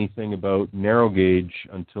know anything about narrow gauge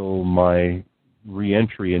until my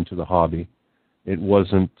re-entry into the hobby. It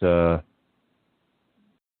wasn't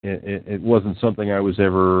it wasn't something I was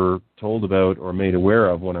ever told about or made aware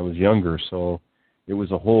of when I was younger. So it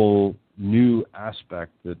was a whole new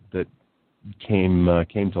aspect that came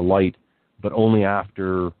to light, but only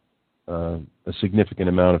after a significant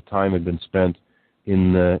amount of time had been spent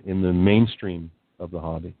in the mainstream of the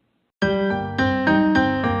hobby.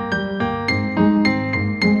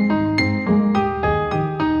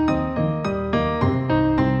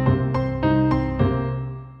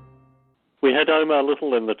 We had Omar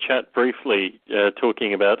Little in the chat briefly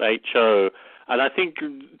talking about HO, and I think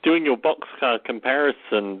doing your boxcar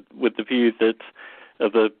comparison with the view that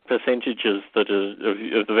of the percentages that are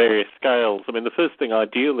of the various scales. I mean, the first thing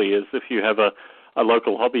ideally is if you have a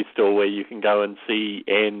local hobby store where you can go and see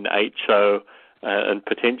N, HO, and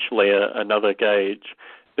potentially another gauge,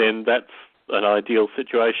 then that's an ideal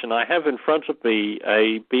situation. I have in front of me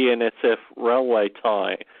a BNSF railway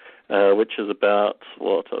tie, which is about,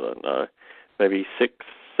 I don't know, maybe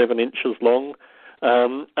 6-7 inches long.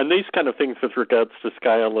 And these kind of things with regards to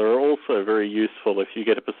scale are also very useful if you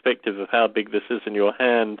get a perspective of how big this is in your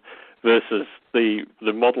hand versus the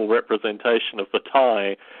model representation of the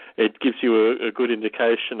tie. It gives you a good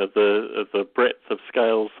indication of the breadth of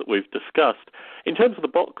scales that we've discussed. In terms of the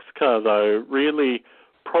boxcar, though, really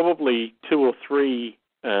probably 2 or 3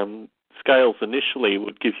 scales initially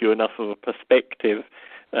would give you enough of a perspective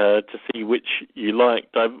to see which you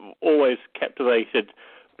liked. I'm always captivated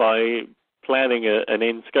by planning an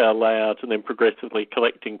N-scale layout and then progressively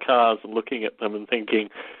collecting cars and looking at them and thinking,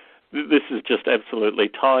 this is just absolutely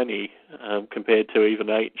tiny compared to even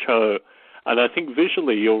HO. And I think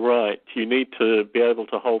visually you're right. You need to be able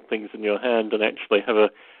to hold things in your hand and actually have a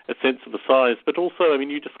sense of the size. But also, I mean,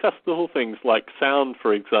 you discussed little things like sound,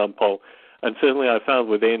 for example. And certainly I found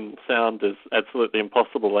with N, sound is absolutely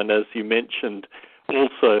impossible. And as you mentioned,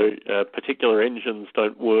 also particular engines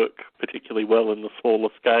don't work particularly well in the smaller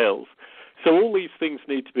scales. So all these things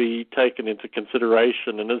need to be taken into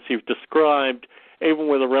consideration. And as you've described, even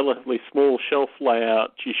with a relatively small shelf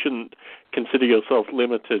layout, you shouldn't consider yourself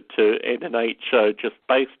limited to N and HO just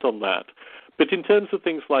based on that. But in terms of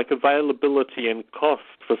things like availability and cost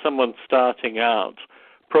for someone starting out,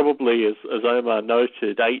 probably, as Omar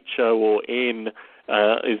noted, HO or N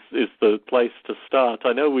is the place to start.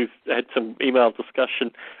 I know we've had some email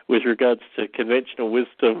discussion with regards to conventional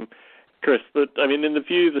wisdom, Chris, but I mean, in the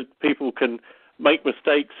view that people can make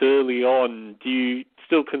mistakes early on, do you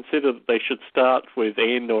still consider that they should start with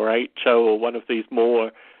N or HO or one of these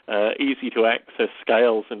more easy to access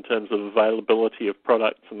scales in terms of availability of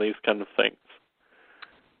products and these kind of things.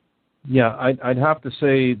 Yeah, I'd have to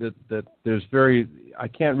say that there's I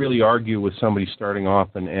can't really argue with somebody starting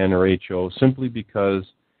off an N or HO simply because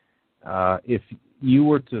if you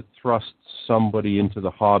were to thrust somebody into the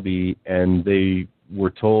hobby and they were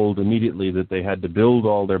told immediately that they had to build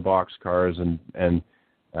all their box cars and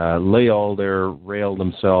lay all their rail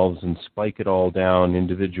themselves and spike it all down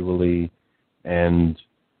individually, and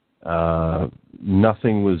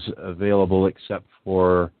nothing was available except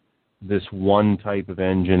for this one type of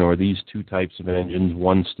engine or these two types of engines,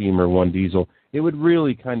 one steam or one diesel, it would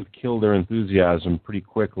really kind of kill their enthusiasm pretty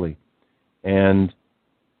quickly. And,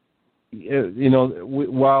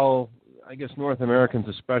 while I guess North Americans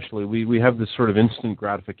especially, we have this sort of instant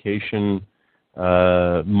gratification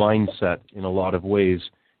mindset in a lot of ways.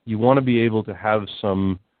 You want to be able to have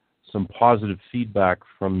some positive feedback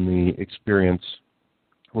from the experience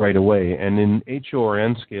right away. And in HO or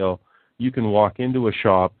N scale, you can walk into a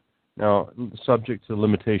shop. Now, subject to the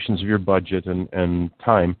limitations of your budget and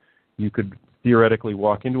time, you could theoretically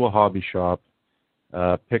walk into a hobby shop,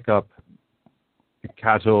 pick up a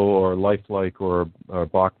Kato or Lifelike or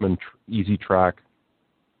Bachmann Easy Track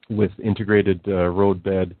with integrated road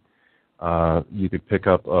bed. You could pick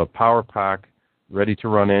up a power pack,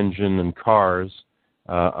 ready-to-run engine and cars,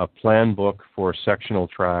 a plan book for sectional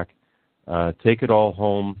track, take it all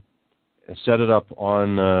home, set it up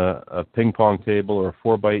on a ping pong table or a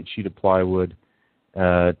 4x8 sheet of plywood,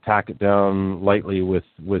 tack it down lightly with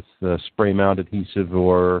spray mount adhesive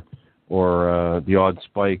or the odd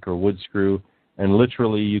spike or wood screw, and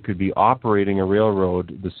literally you could be operating a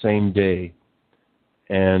railroad the same day,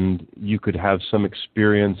 and you could have some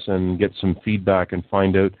experience and get some feedback and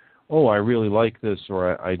find out, oh, I really like this,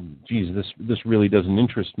 or this really doesn't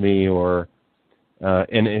interest me, or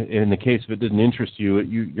and in the case if it didn't interest you,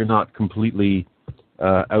 you're not completely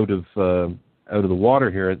out of the water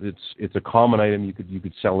here. It's a common item. You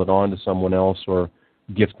could sell it on to someone else or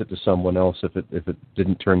gift it to someone else if it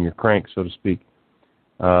didn't turn your crank, so to speak.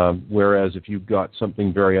 Whereas if you got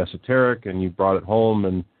something very esoteric and you brought it home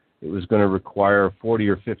and it was going to require 40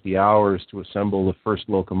 or 50 hours to assemble the first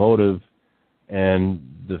locomotive, and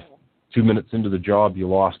the 2 minutes into the job you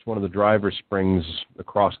lost one of the driver springs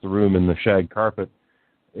across the room in the shag carpet,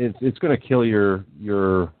 it's going to kill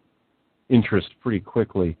your interest pretty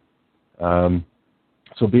quickly.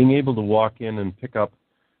 So being able to walk in and pick up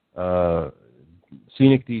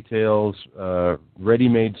scenic details,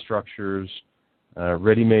 ready-made structures,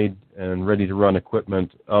 ready-made and ready-to-run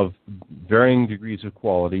equipment of varying degrees of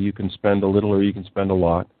quality. You can spend a little or you can spend a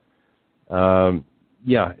lot. N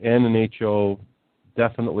and HO,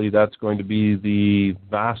 definitely that's going to be the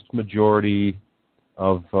vast majority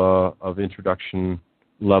of introduction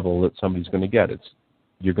level that somebody's going to get.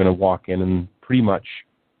 You're going to walk in and pretty much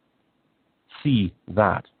see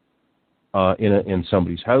that in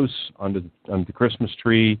somebody's house, under the Christmas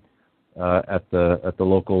tree, at the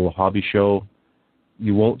local hobby show.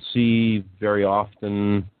 You won't see very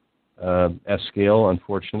often S-scale,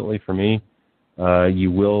 unfortunately for me.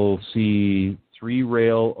 You will see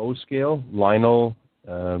 3-rail O-scale, Lionel,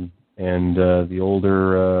 and the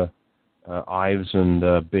older Ives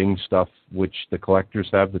and Bing stuff, which the collectors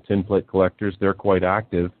have, the tin plate collectors. They're quite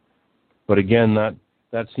active. But again,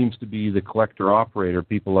 that seems to be the collector operator.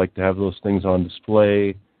 People like to have those things on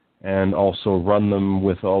display and also run them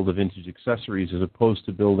with all the vintage accessories, as opposed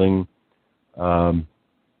to building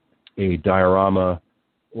a diorama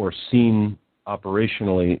or scene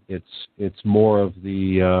operationally. It's more of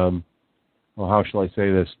the how shall I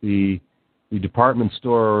say this? The department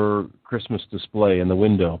store Christmas display in the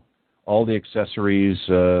window, all the accessories,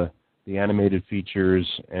 the animated features,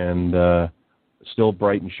 and still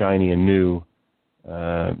bright and shiny and new.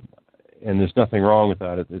 And there's nothing wrong with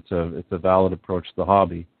that. It's a valid approach to the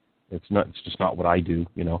hobby. It's just not what I do,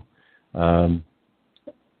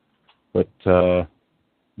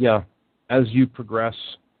 as you progress,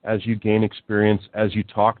 as you gain experience, as you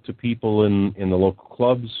talk to people in the local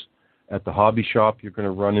clubs, at the hobby shop, you're going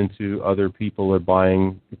to run into other people who are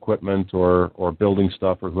buying equipment or building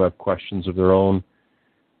stuff, or who have questions of their own.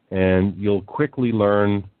 And you'll quickly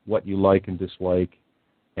learn what you like and dislike.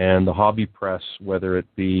 And the hobby press, whether it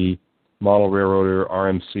be Model Railroader,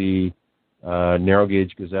 RMC, Narrow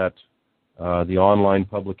Gauge Gazette, the online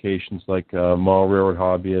publications like Model Railroad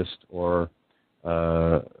Hobbyist or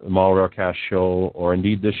Model Railcast Show, or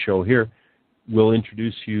indeed this show here, will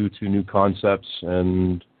introduce you to new concepts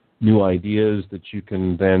and new ideas that you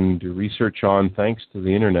can then do research on thanks to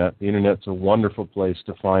the Internet. The Internet's a wonderful place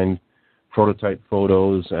to find prototype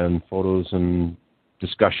photos and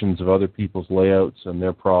discussions of other people's layouts and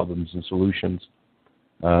their problems and solutions.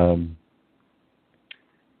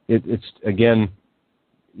 It's again,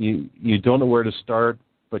 you don't know where to start,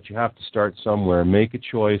 but you have to start somewhere. Make a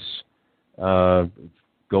choice.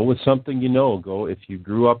 Go with something you know. Go if you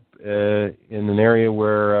grew up in an area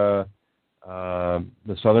where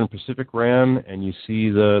the Southern Pacific ran, and you see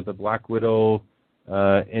the Black Widow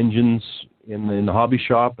engines in the hobby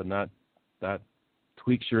shop, and that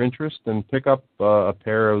tweaks your interest, then pick up a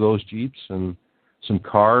pair of those Jeeps and some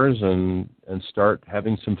cars and start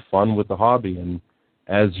having some fun with the hobby. And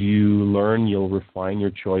as you learn, you'll refine your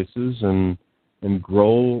choices and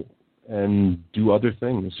grow and do other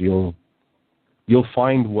things. You'll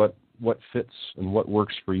find what fits and what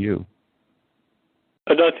works for you.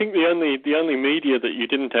 And I think the only media that you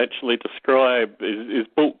didn't actually describe is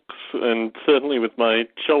books. And certainly with my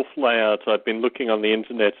shelf layout, I've been looking on the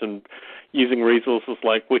internet and using resources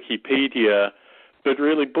like Wikipedia. But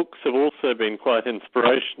really, books have also been quite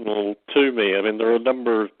inspirational to me. I mean, there are a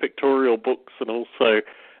number of pictorial books and also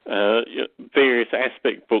various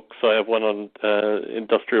aspect books. I have one on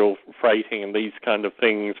industrial freighting and these kind of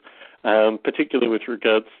things, particularly with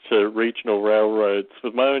regards to regional railroads.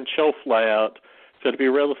 With my own shelf layout, it's going to be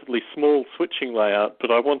a relatively small switching layout,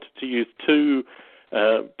 but I wanted to use two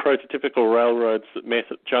prototypical railroads that met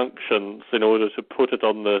at junctions in order to put it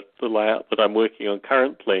on the layout that I'm working on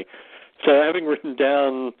currently. So having written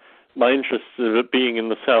down my interest of it being in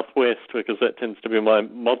the Southwest, because that tends to be my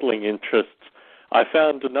modelling interests, I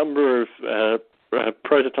found a number of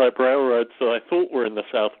prototype railroads that I thought were in the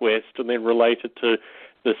Southwest and then related to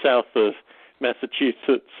the south of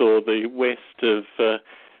Massachusetts or the west of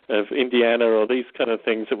Indiana or these kind of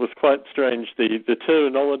things. It was quite strange. The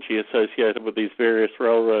terminology associated with these various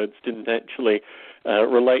railroads didn't actually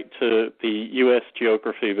relate to the U.S.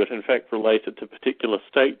 geography, but in fact related to particular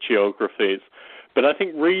state geographies. But I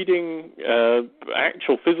think reading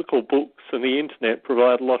actual physical books and the internet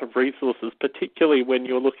provide a lot of resources, particularly when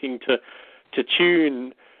you're looking to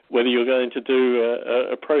tune whether you're going to do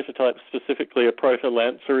a prototype, specifically a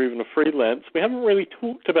proto-lance or even a freelance. We haven't really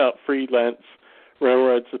talked about freelance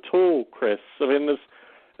railroads at all, Chris. I mean,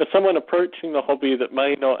 there's someone approaching the hobby that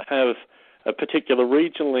may not have a particular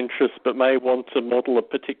regional interest but may want to model a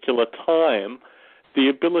particular time. The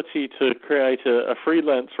ability to create a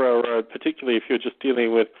freelance railroad, particularly if you're just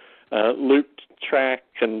dealing with looped track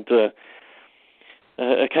and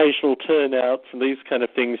occasional turnouts and these kind of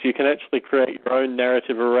things, you can actually create your own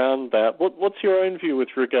narrative around that. What's your own view with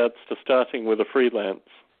regards to starting with a freelance?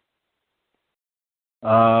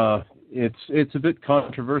 It's a bit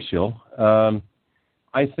controversial.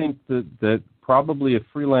 I think that probably a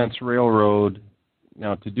freelance railroad,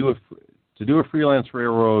 now to do a freelance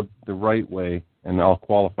railroad the right way, and I'll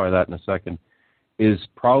qualify that in a second, is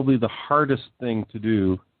probably the hardest thing to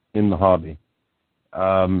do in the hobby.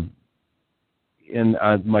 And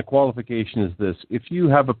my qualification is this: if you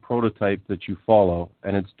have a prototype that you follow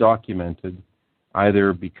and it's documented,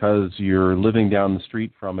 either because you're living down the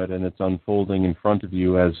street from it and it's unfolding in front of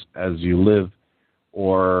you as you live,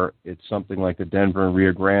 or it's something like the Denver and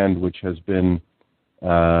Rio Grande, which has been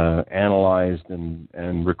analyzed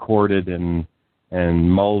and recorded and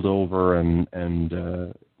mulled over and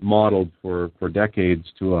modeled for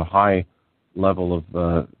decades to a high level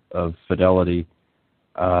of fidelity.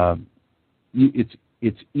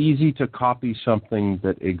 It's easy to copy something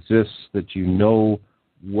that exists that you know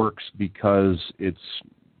works because it's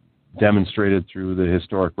demonstrated through the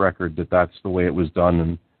historic record that that's the way it was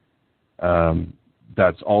done, and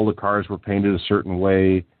that's all the cars were painted a certain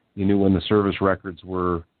way. You knew when the service records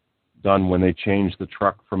were done, when they changed the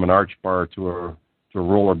truck from an arch bar to a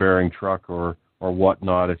roller bearing truck or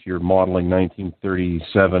whatnot. If you're modeling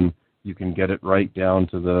 1937, you can get it right down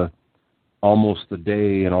to almost the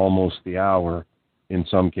day and almost the hour in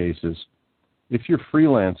some cases. If you're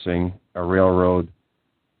freelancing a railroad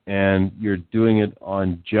and you're doing it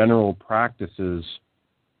on general practices,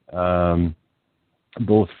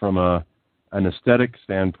 both from an aesthetic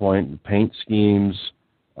standpoint, paint schemes,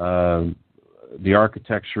 the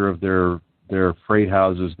architecture of their freight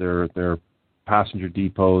houses, their passenger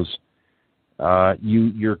depots,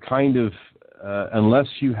 you're kind of, unless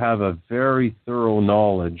you have a very thorough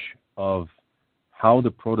knowledge of how the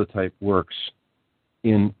prototype works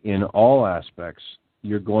in all aspects,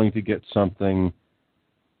 you're going to get something,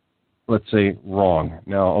 let's say, wrong.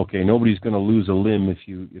 Now, okay, nobody's going to lose a limb if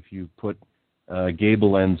you put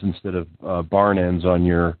gable ends instead of barn ends on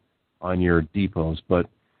your depots, but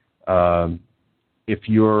if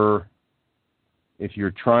you're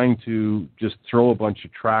trying to just throw a bunch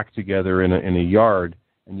of track together in a yard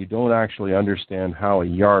and you don't actually understand how a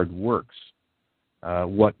yard works,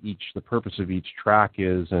 what the purpose of each track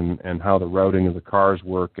is, and how the routing of the cars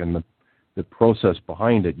work, and the process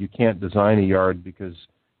behind it. You can't design a yard because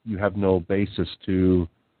you have no basis to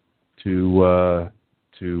draw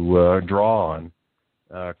on.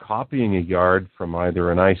 Copying a yard from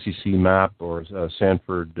either an ICC map or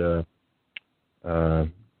Sanford, the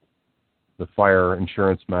fire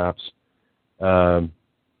insurance maps,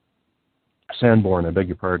 Sanborn, I beg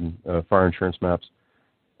your pardon, fire insurance maps.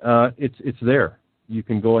 It's there. You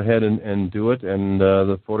can go ahead and do it, and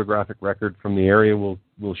the photographic record from the area will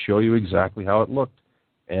show you exactly how it looked,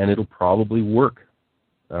 and it'll probably work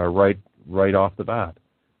right off the bat.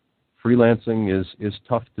 Freelancing is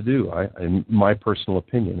tough to do, in my personal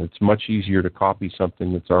opinion. It's much easier to copy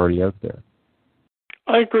something that's already out there.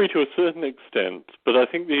 I agree to a certain extent, but I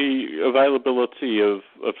think the availability of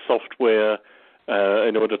software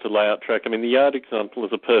in order to lay out track, I mean, the yard example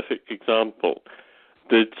is a perfect example.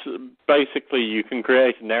 That basically you can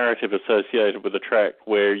create a narrative associated with a track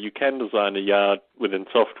where you can design a yard within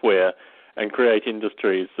software and create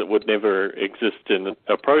industries that would never exist in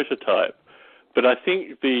a prototype. But I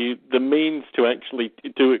think the means to actually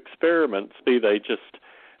do experiments, be they just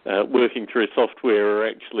working through software or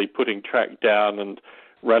actually putting track down and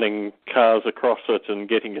running cars across it and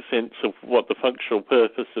getting a sense of what the functional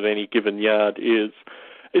purpose of any given yard is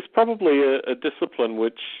probably a discipline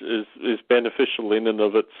which is beneficial in and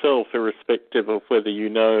of itself, irrespective of whether you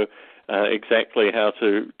know exactly how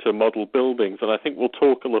to model buildings. And I think we'll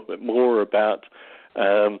talk a little bit more about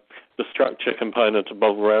the structure component of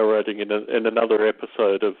model railroading in another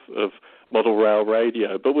episode of Model Rail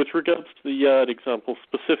Radio. But with regards to the yard example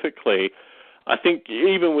specifically, I think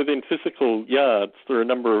even within physical yards, there are a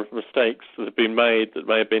number of mistakes that have been made that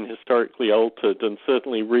may have been historically altered, and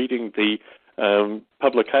certainly reading the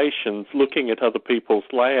publications, looking at other people's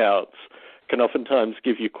layouts, can oftentimes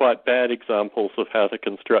give you quite bad examples of how to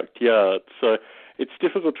construct yards. So it's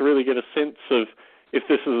difficult to really get a sense of if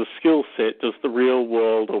this is a skill set, does the real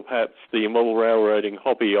world or perhaps the model railroading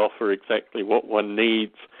hobby offer exactly what one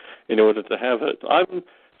needs in order to have it? I'm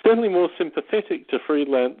certainly more sympathetic to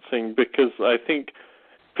freelancing because I think,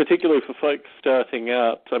 particularly for folks starting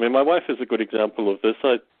out, I mean, my wife is a good example of this.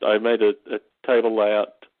 I made a table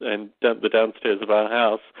layout and the downstairs of our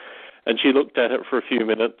house, and she looked at it for a few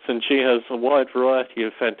minutes, and she has a wide variety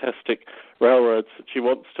of fantastic railroads that she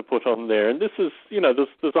wants to put on there. And this is,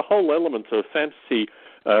 there's a whole element of fantasy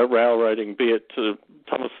railroading, be it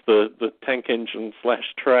Thomas the Tank Engine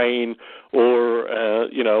 / train, or,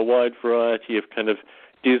 a wide variety of kind of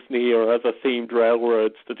Disney or other themed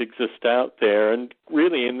railroads that exist out there. And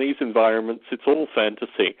really in these environments, it's all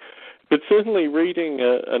fantasy. But certainly reading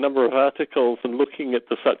a number of articles and looking at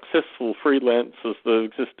the successful freelancers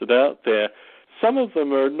that existed out there, some of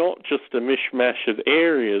them are not just a mishmash of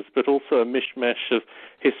areas, but also a mishmash of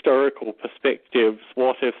historical perspectives,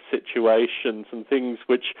 what-if situations, and things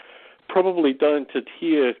which probably don't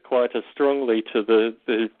adhere quite as strongly to the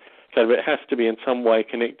kind of, it has to be in some way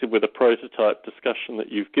connected with a prototype discussion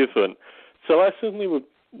that you've given. So I certainly would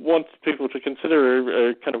want people to consider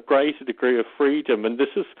a kind of greater degree of freedom, and this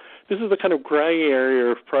is the kind of grey area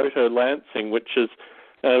of proto-lancing, which is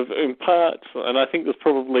in part, and I think there's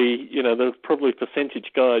probably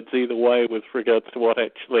percentage guides either way with regards to what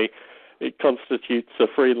actually it constitutes a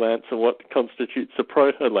freelance and what constitutes a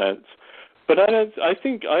proto-lance. But I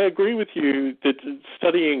think I agree with you that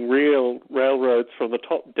studying real railroads from the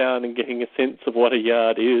top down and getting a sense of what a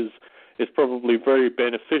yard is probably very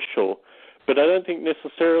beneficial. But I don't think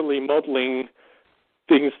necessarily modeling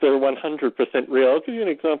things that are 100% real. I'll give you an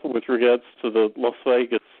example with regards to the Las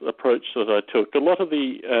Vegas approach that I took. A lot of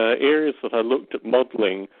the areas that I looked at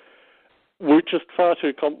modeling were just far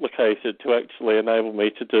too complicated to actually enable me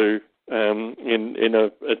to do in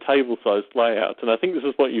a table-sized layout. And I think this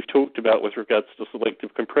is what you've talked about with regards to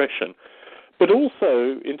selective compression. But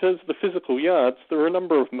also, in terms of the physical yards, there are a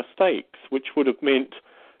number of mistakes which would have meant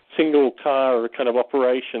single car kind of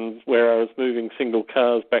operations where I was moving single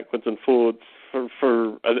cars backwards and forwards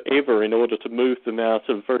forever in order to move them out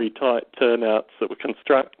of very tight turnouts that were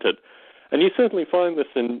constructed. And you certainly find this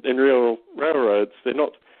in real railroads. They're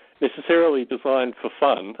not necessarily designed for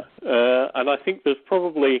fun. And I think there's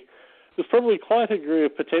probably quite a degree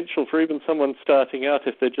of potential for even someone starting out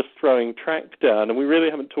if they're just throwing track down. And we really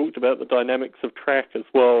haven't talked about the dynamics of track as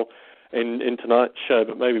well in tonight's show,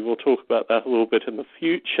 but maybe we'll talk about that a little bit in the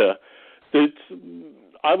future.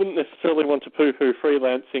 I wouldn't necessarily want to poo-poo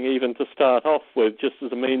freelancing even to start off with, just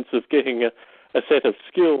as a means of getting a set of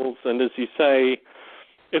skills. And as you say,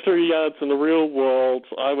 if there are yards in the real world,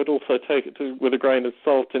 I would also take it with a grain of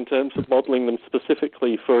salt in terms of modelling them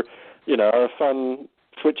specifically for, a fun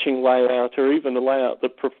switching layout, or even a layout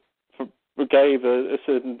that gave a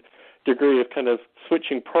certain degree of kind of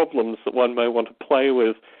switching problems that one may want to play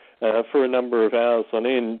with for a number of hours on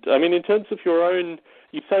end. I mean, in terms of your own,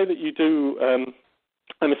 you say that you do,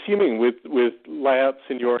 I'm assuming with layouts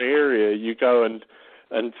in your area, you go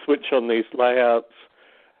and switch on these layouts.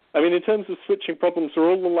 I mean, in terms of switching problems, are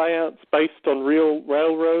all the layouts based on real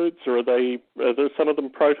railroads, or are there some of them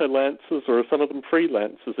proto-Lancers, or are some of them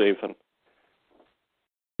free-Lancers even?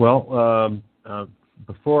 Well,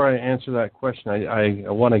 before I answer that question, I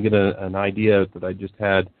want to get an idea that I just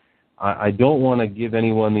had. I don't want to give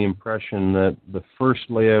anyone the impression that the first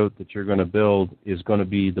layout that you're going to build is going to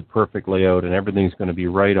be the perfect layout and everything's going to be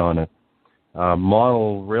right on it.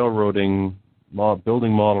 Model railroading,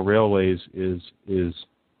 building model railways is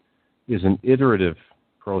an iterative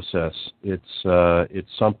process. It's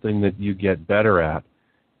something that you get better at,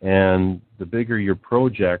 and the bigger your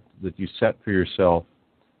project that you set for yourself,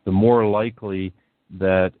 the more likely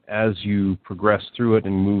that as you progress through it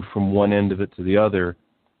and move from one end of it to the other,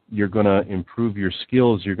 you're going to improve your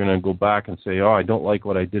skills. You're going to go back and say, oh, I don't like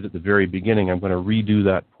what I did at the very beginning. I'm going to redo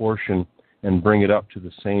that portion and bring it up to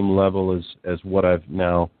the same level as what I've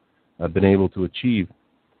now been able to achieve.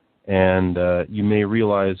 And you may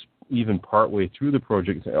realize even partway through the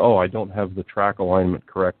project, say, oh, I don't have the track alignment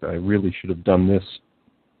correct. I really should have done this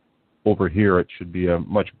over here. It should be a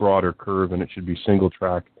much broader curve, and it should be single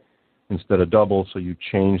track instead of double. So you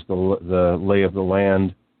change the lay of the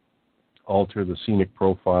land, alter the scenic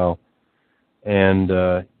profile, and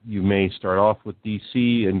you may start off with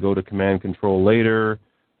DC and go to command control later.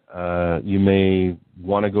 You may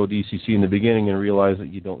want to go DCC in the beginning and realize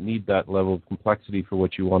that you don't need that level of complexity for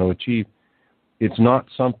what you want to achieve. It's not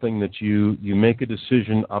something that you make a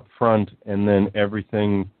decision up front and then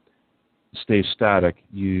everything stays static.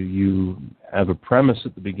 You have a premise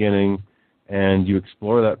at the beginning and you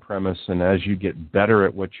explore that premise, and as you get better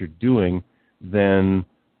at what you're doing, then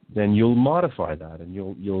you'll modify that, and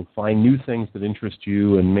you'll find new things that interest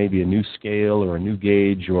you, and maybe a new scale or a new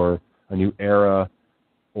gauge or a new era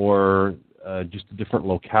or just a different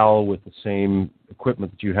locale with the same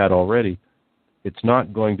equipment that you had already. It's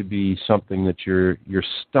not going to be something that you're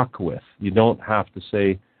stuck with. You don't have to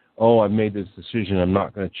say, oh, I've made this decision, I'm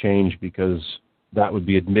not going to change, because that would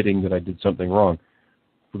be admitting that I did something wrong.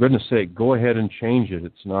 For goodness sake, go ahead and change it.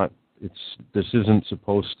 This isn't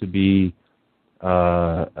supposed to be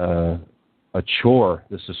a chore.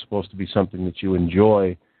 This is supposed to be something that you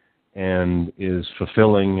enjoy and is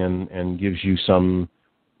fulfilling and gives you some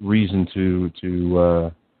reason to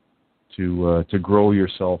grow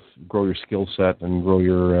yourself, grow your skill set, and grow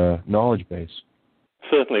your knowledge base.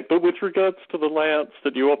 Certainly. But with regards to the layouts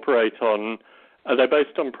that you operate on, are they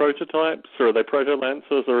based on prototypes, or are they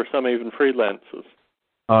proto-Lancers, or are some even free-Lancers?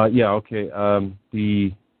 Yeah, okay.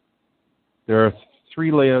 There are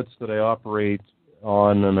 3 layouts that I operate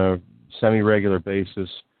on a semi-regular basis,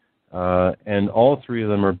 and all 3 of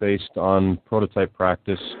them are based on prototype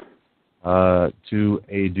practice to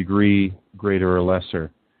a degree greater or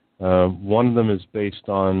lesser. One of them is based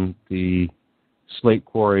on the slate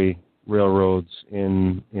quarry railroads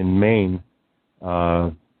in Maine.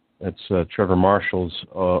 That's Trevor Marshall's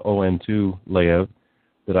ON2 layout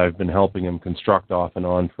that I've been helping him construct off and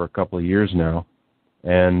on for a couple of years now,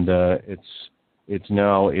 and it's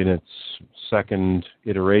now in its second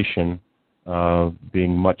iteration,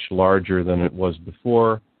 being much larger than it was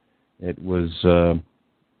before. It was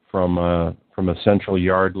from a central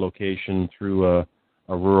yard location through a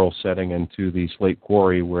rural setting into the slate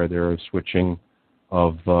quarry, where they're switching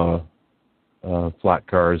of flat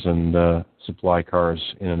cars and supply cars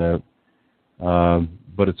in and out.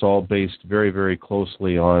 But it's all based very, very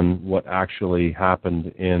closely on what actually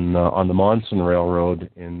happened on the Monson Railroad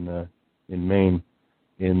in Maine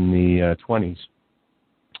in the 20s.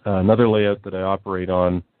 Another layout that I operate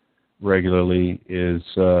on regularly is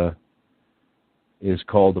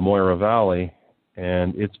called the Moira Valley,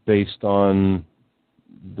 and it's based on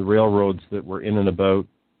the railroads that were in and about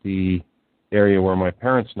the area where my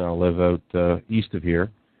parents now live, out east of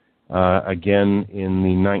here. Again, in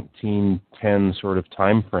the 1910 sort of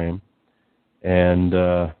time frame, and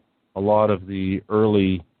a lot of the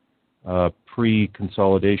early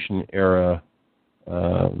pre-consolidation era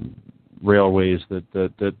railways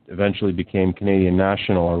that eventually became Canadian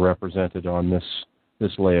National are represented on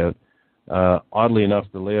this layout. Oddly enough,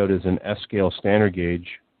 the layout is an S-scale standard gauge.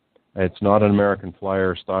 It's not an American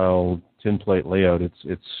Flyer style tin plate layout.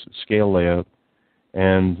 It's scale layout.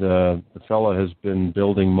 And the fellow has been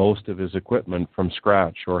building most of his equipment from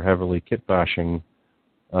scratch, or heavily kit bashing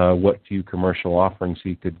what few commercial offerings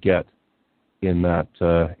he could get in that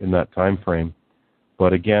time frame.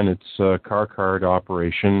 But again, it's a car card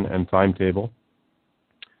operation and timetable.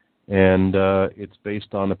 And it's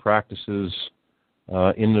based on the practices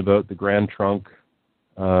in and about the Grand Trunk,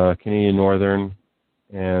 Canadian Northern,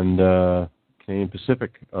 and Canadian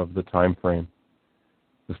Pacific of the time frame.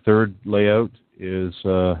 The third layout is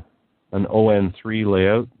an ON3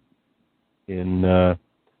 layout in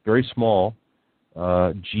very small,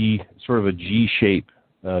 sort of a G shape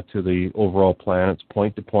to the overall plan. It's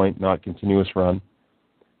point-to-point, not continuous run.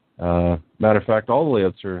 Matter of fact, all the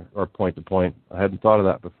layouts are point-to-point. I hadn't thought of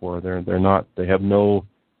that before. They're not. They have no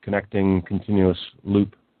connecting continuous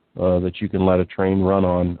loop that you can let a train run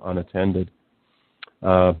on unattended.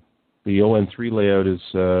 The ON3 layout is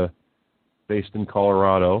based in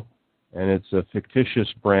Colorado, and it's a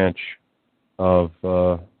fictitious branch of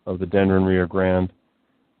the Denver and Rio Grande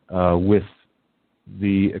with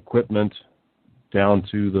the equipment down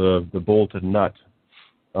to the bolt and nut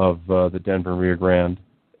of the Denver and Rio Grande,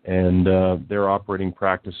 and their operating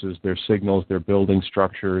practices, their signals, their building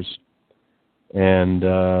structures, and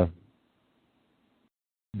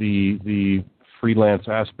the freelance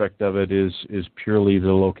aspect of it is purely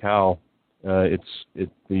the locale.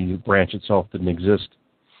 The branch itself didn't exist.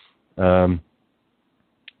 The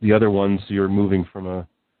other ones, you're moving from a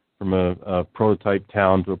prototype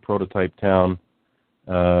town to a prototype town,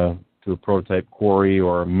 to a prototype quarry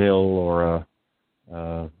or a mill or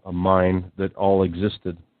a mine that all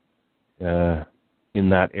existed in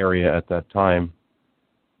that area at that time.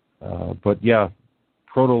 But yeah,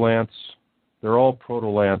 Proto-Lance, they're all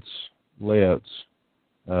Proto-Lance layouts,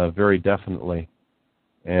 very definitely.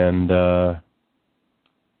 And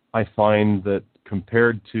I find that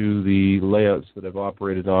compared to the layouts that I've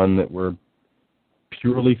operated on that were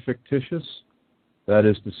purely fictitious, that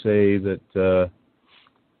is to say that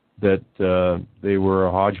they were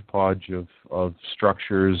a hodgepodge of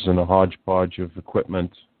structures and a hodgepodge of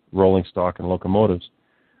equipment, rolling stock and locomotives,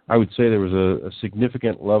 I would say there was a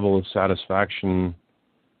significant level of satisfaction,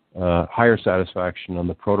 higher satisfaction on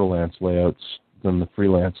the Proto-Lance layouts than the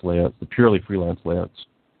freelance layouts, the purely freelance layouts.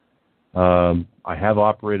 I have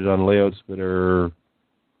operated on layouts that are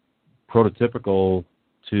prototypical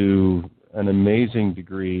to an amazing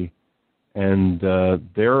degree, and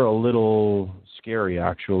they're a little scary,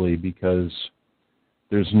 actually, because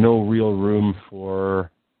there's no real room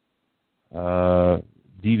for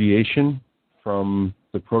deviation from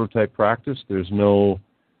the prototype practice. There's no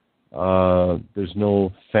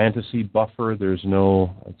fantasy buffer.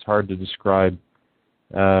 It's hard to describe.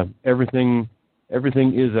 Everything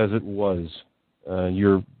is as it was.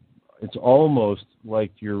 It's almost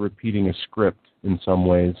like you're repeating a script in some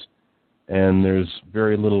ways, and there's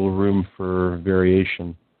very little room for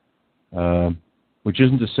variation. Which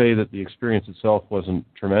isn't to say that the experience itself wasn't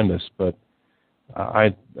tremendous, but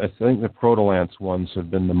I think the Proto-Lance ones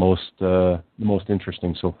have been the most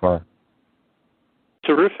interesting so far.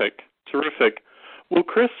 Terrific. Well,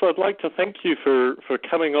 Chris, I'd like to thank you for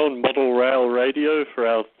coming on Model Rail Radio for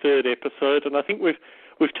our third episode, and I think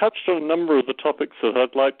we've touched on a number of the topics that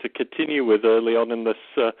I'd like to continue with early on in this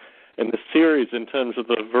series in terms of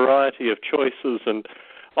the variety of choices and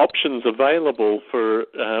options available for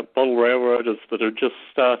model railroaders that are just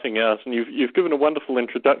starting out, and you've given a wonderful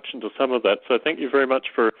introduction to some of that. So thank you very much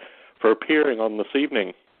for appearing on this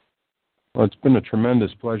evening. Well, it's been a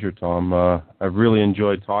tremendous pleasure, Tom. I've really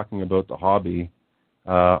enjoyed talking about the hobby.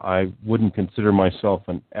 I wouldn't consider myself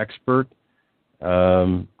an expert.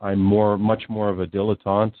 I'm much more of a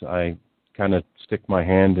dilettante. I kind of stick my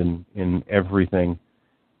hand in everything,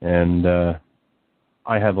 and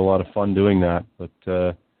I have a lot of fun doing that.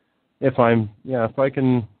 But if I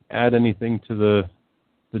can add anything to the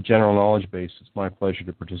general knowledge base, it's my pleasure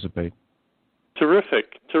to participate.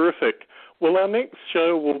 Terrific. Well, our next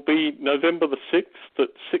show will be November the 6th at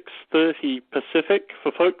 6:30 Pacific.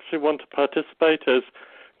 For folks who want to participate, as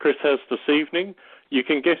Chris has this evening, you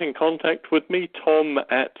can get in contact with me, Tom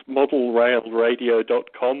at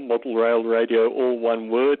modelrailradio.com, Model Rail Radio, all one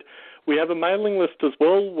word. We have a mailing list as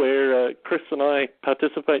well where Chris and I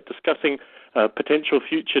participate discussing potential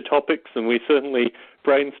future topics, and we certainly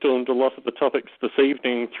brainstormed a lot of the topics this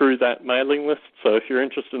evening through that mailing list. So if you're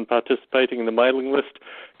interested in participating in the mailing list,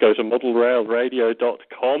 go to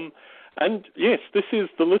modelrailradio.com. And yes, this is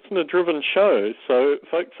the listener-driven show. So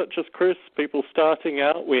folks such as Chris, people starting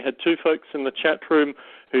out, we had two folks in the chat room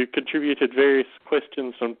who contributed various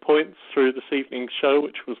questions and points through this evening's show,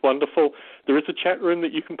 which was wonderful. There is a chat room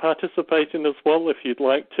that you can participate in as well if you'd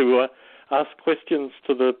like to ask questions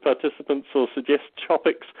to the participants or suggest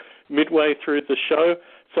topics midway through the show.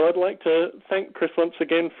 So I'd like to thank Chris once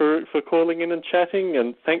again for calling in and chatting,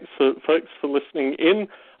 and thanks, folks, for listening in.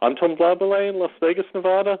 I'm Tom Blabberley in Las Vegas,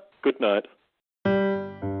 Nevada. Good night.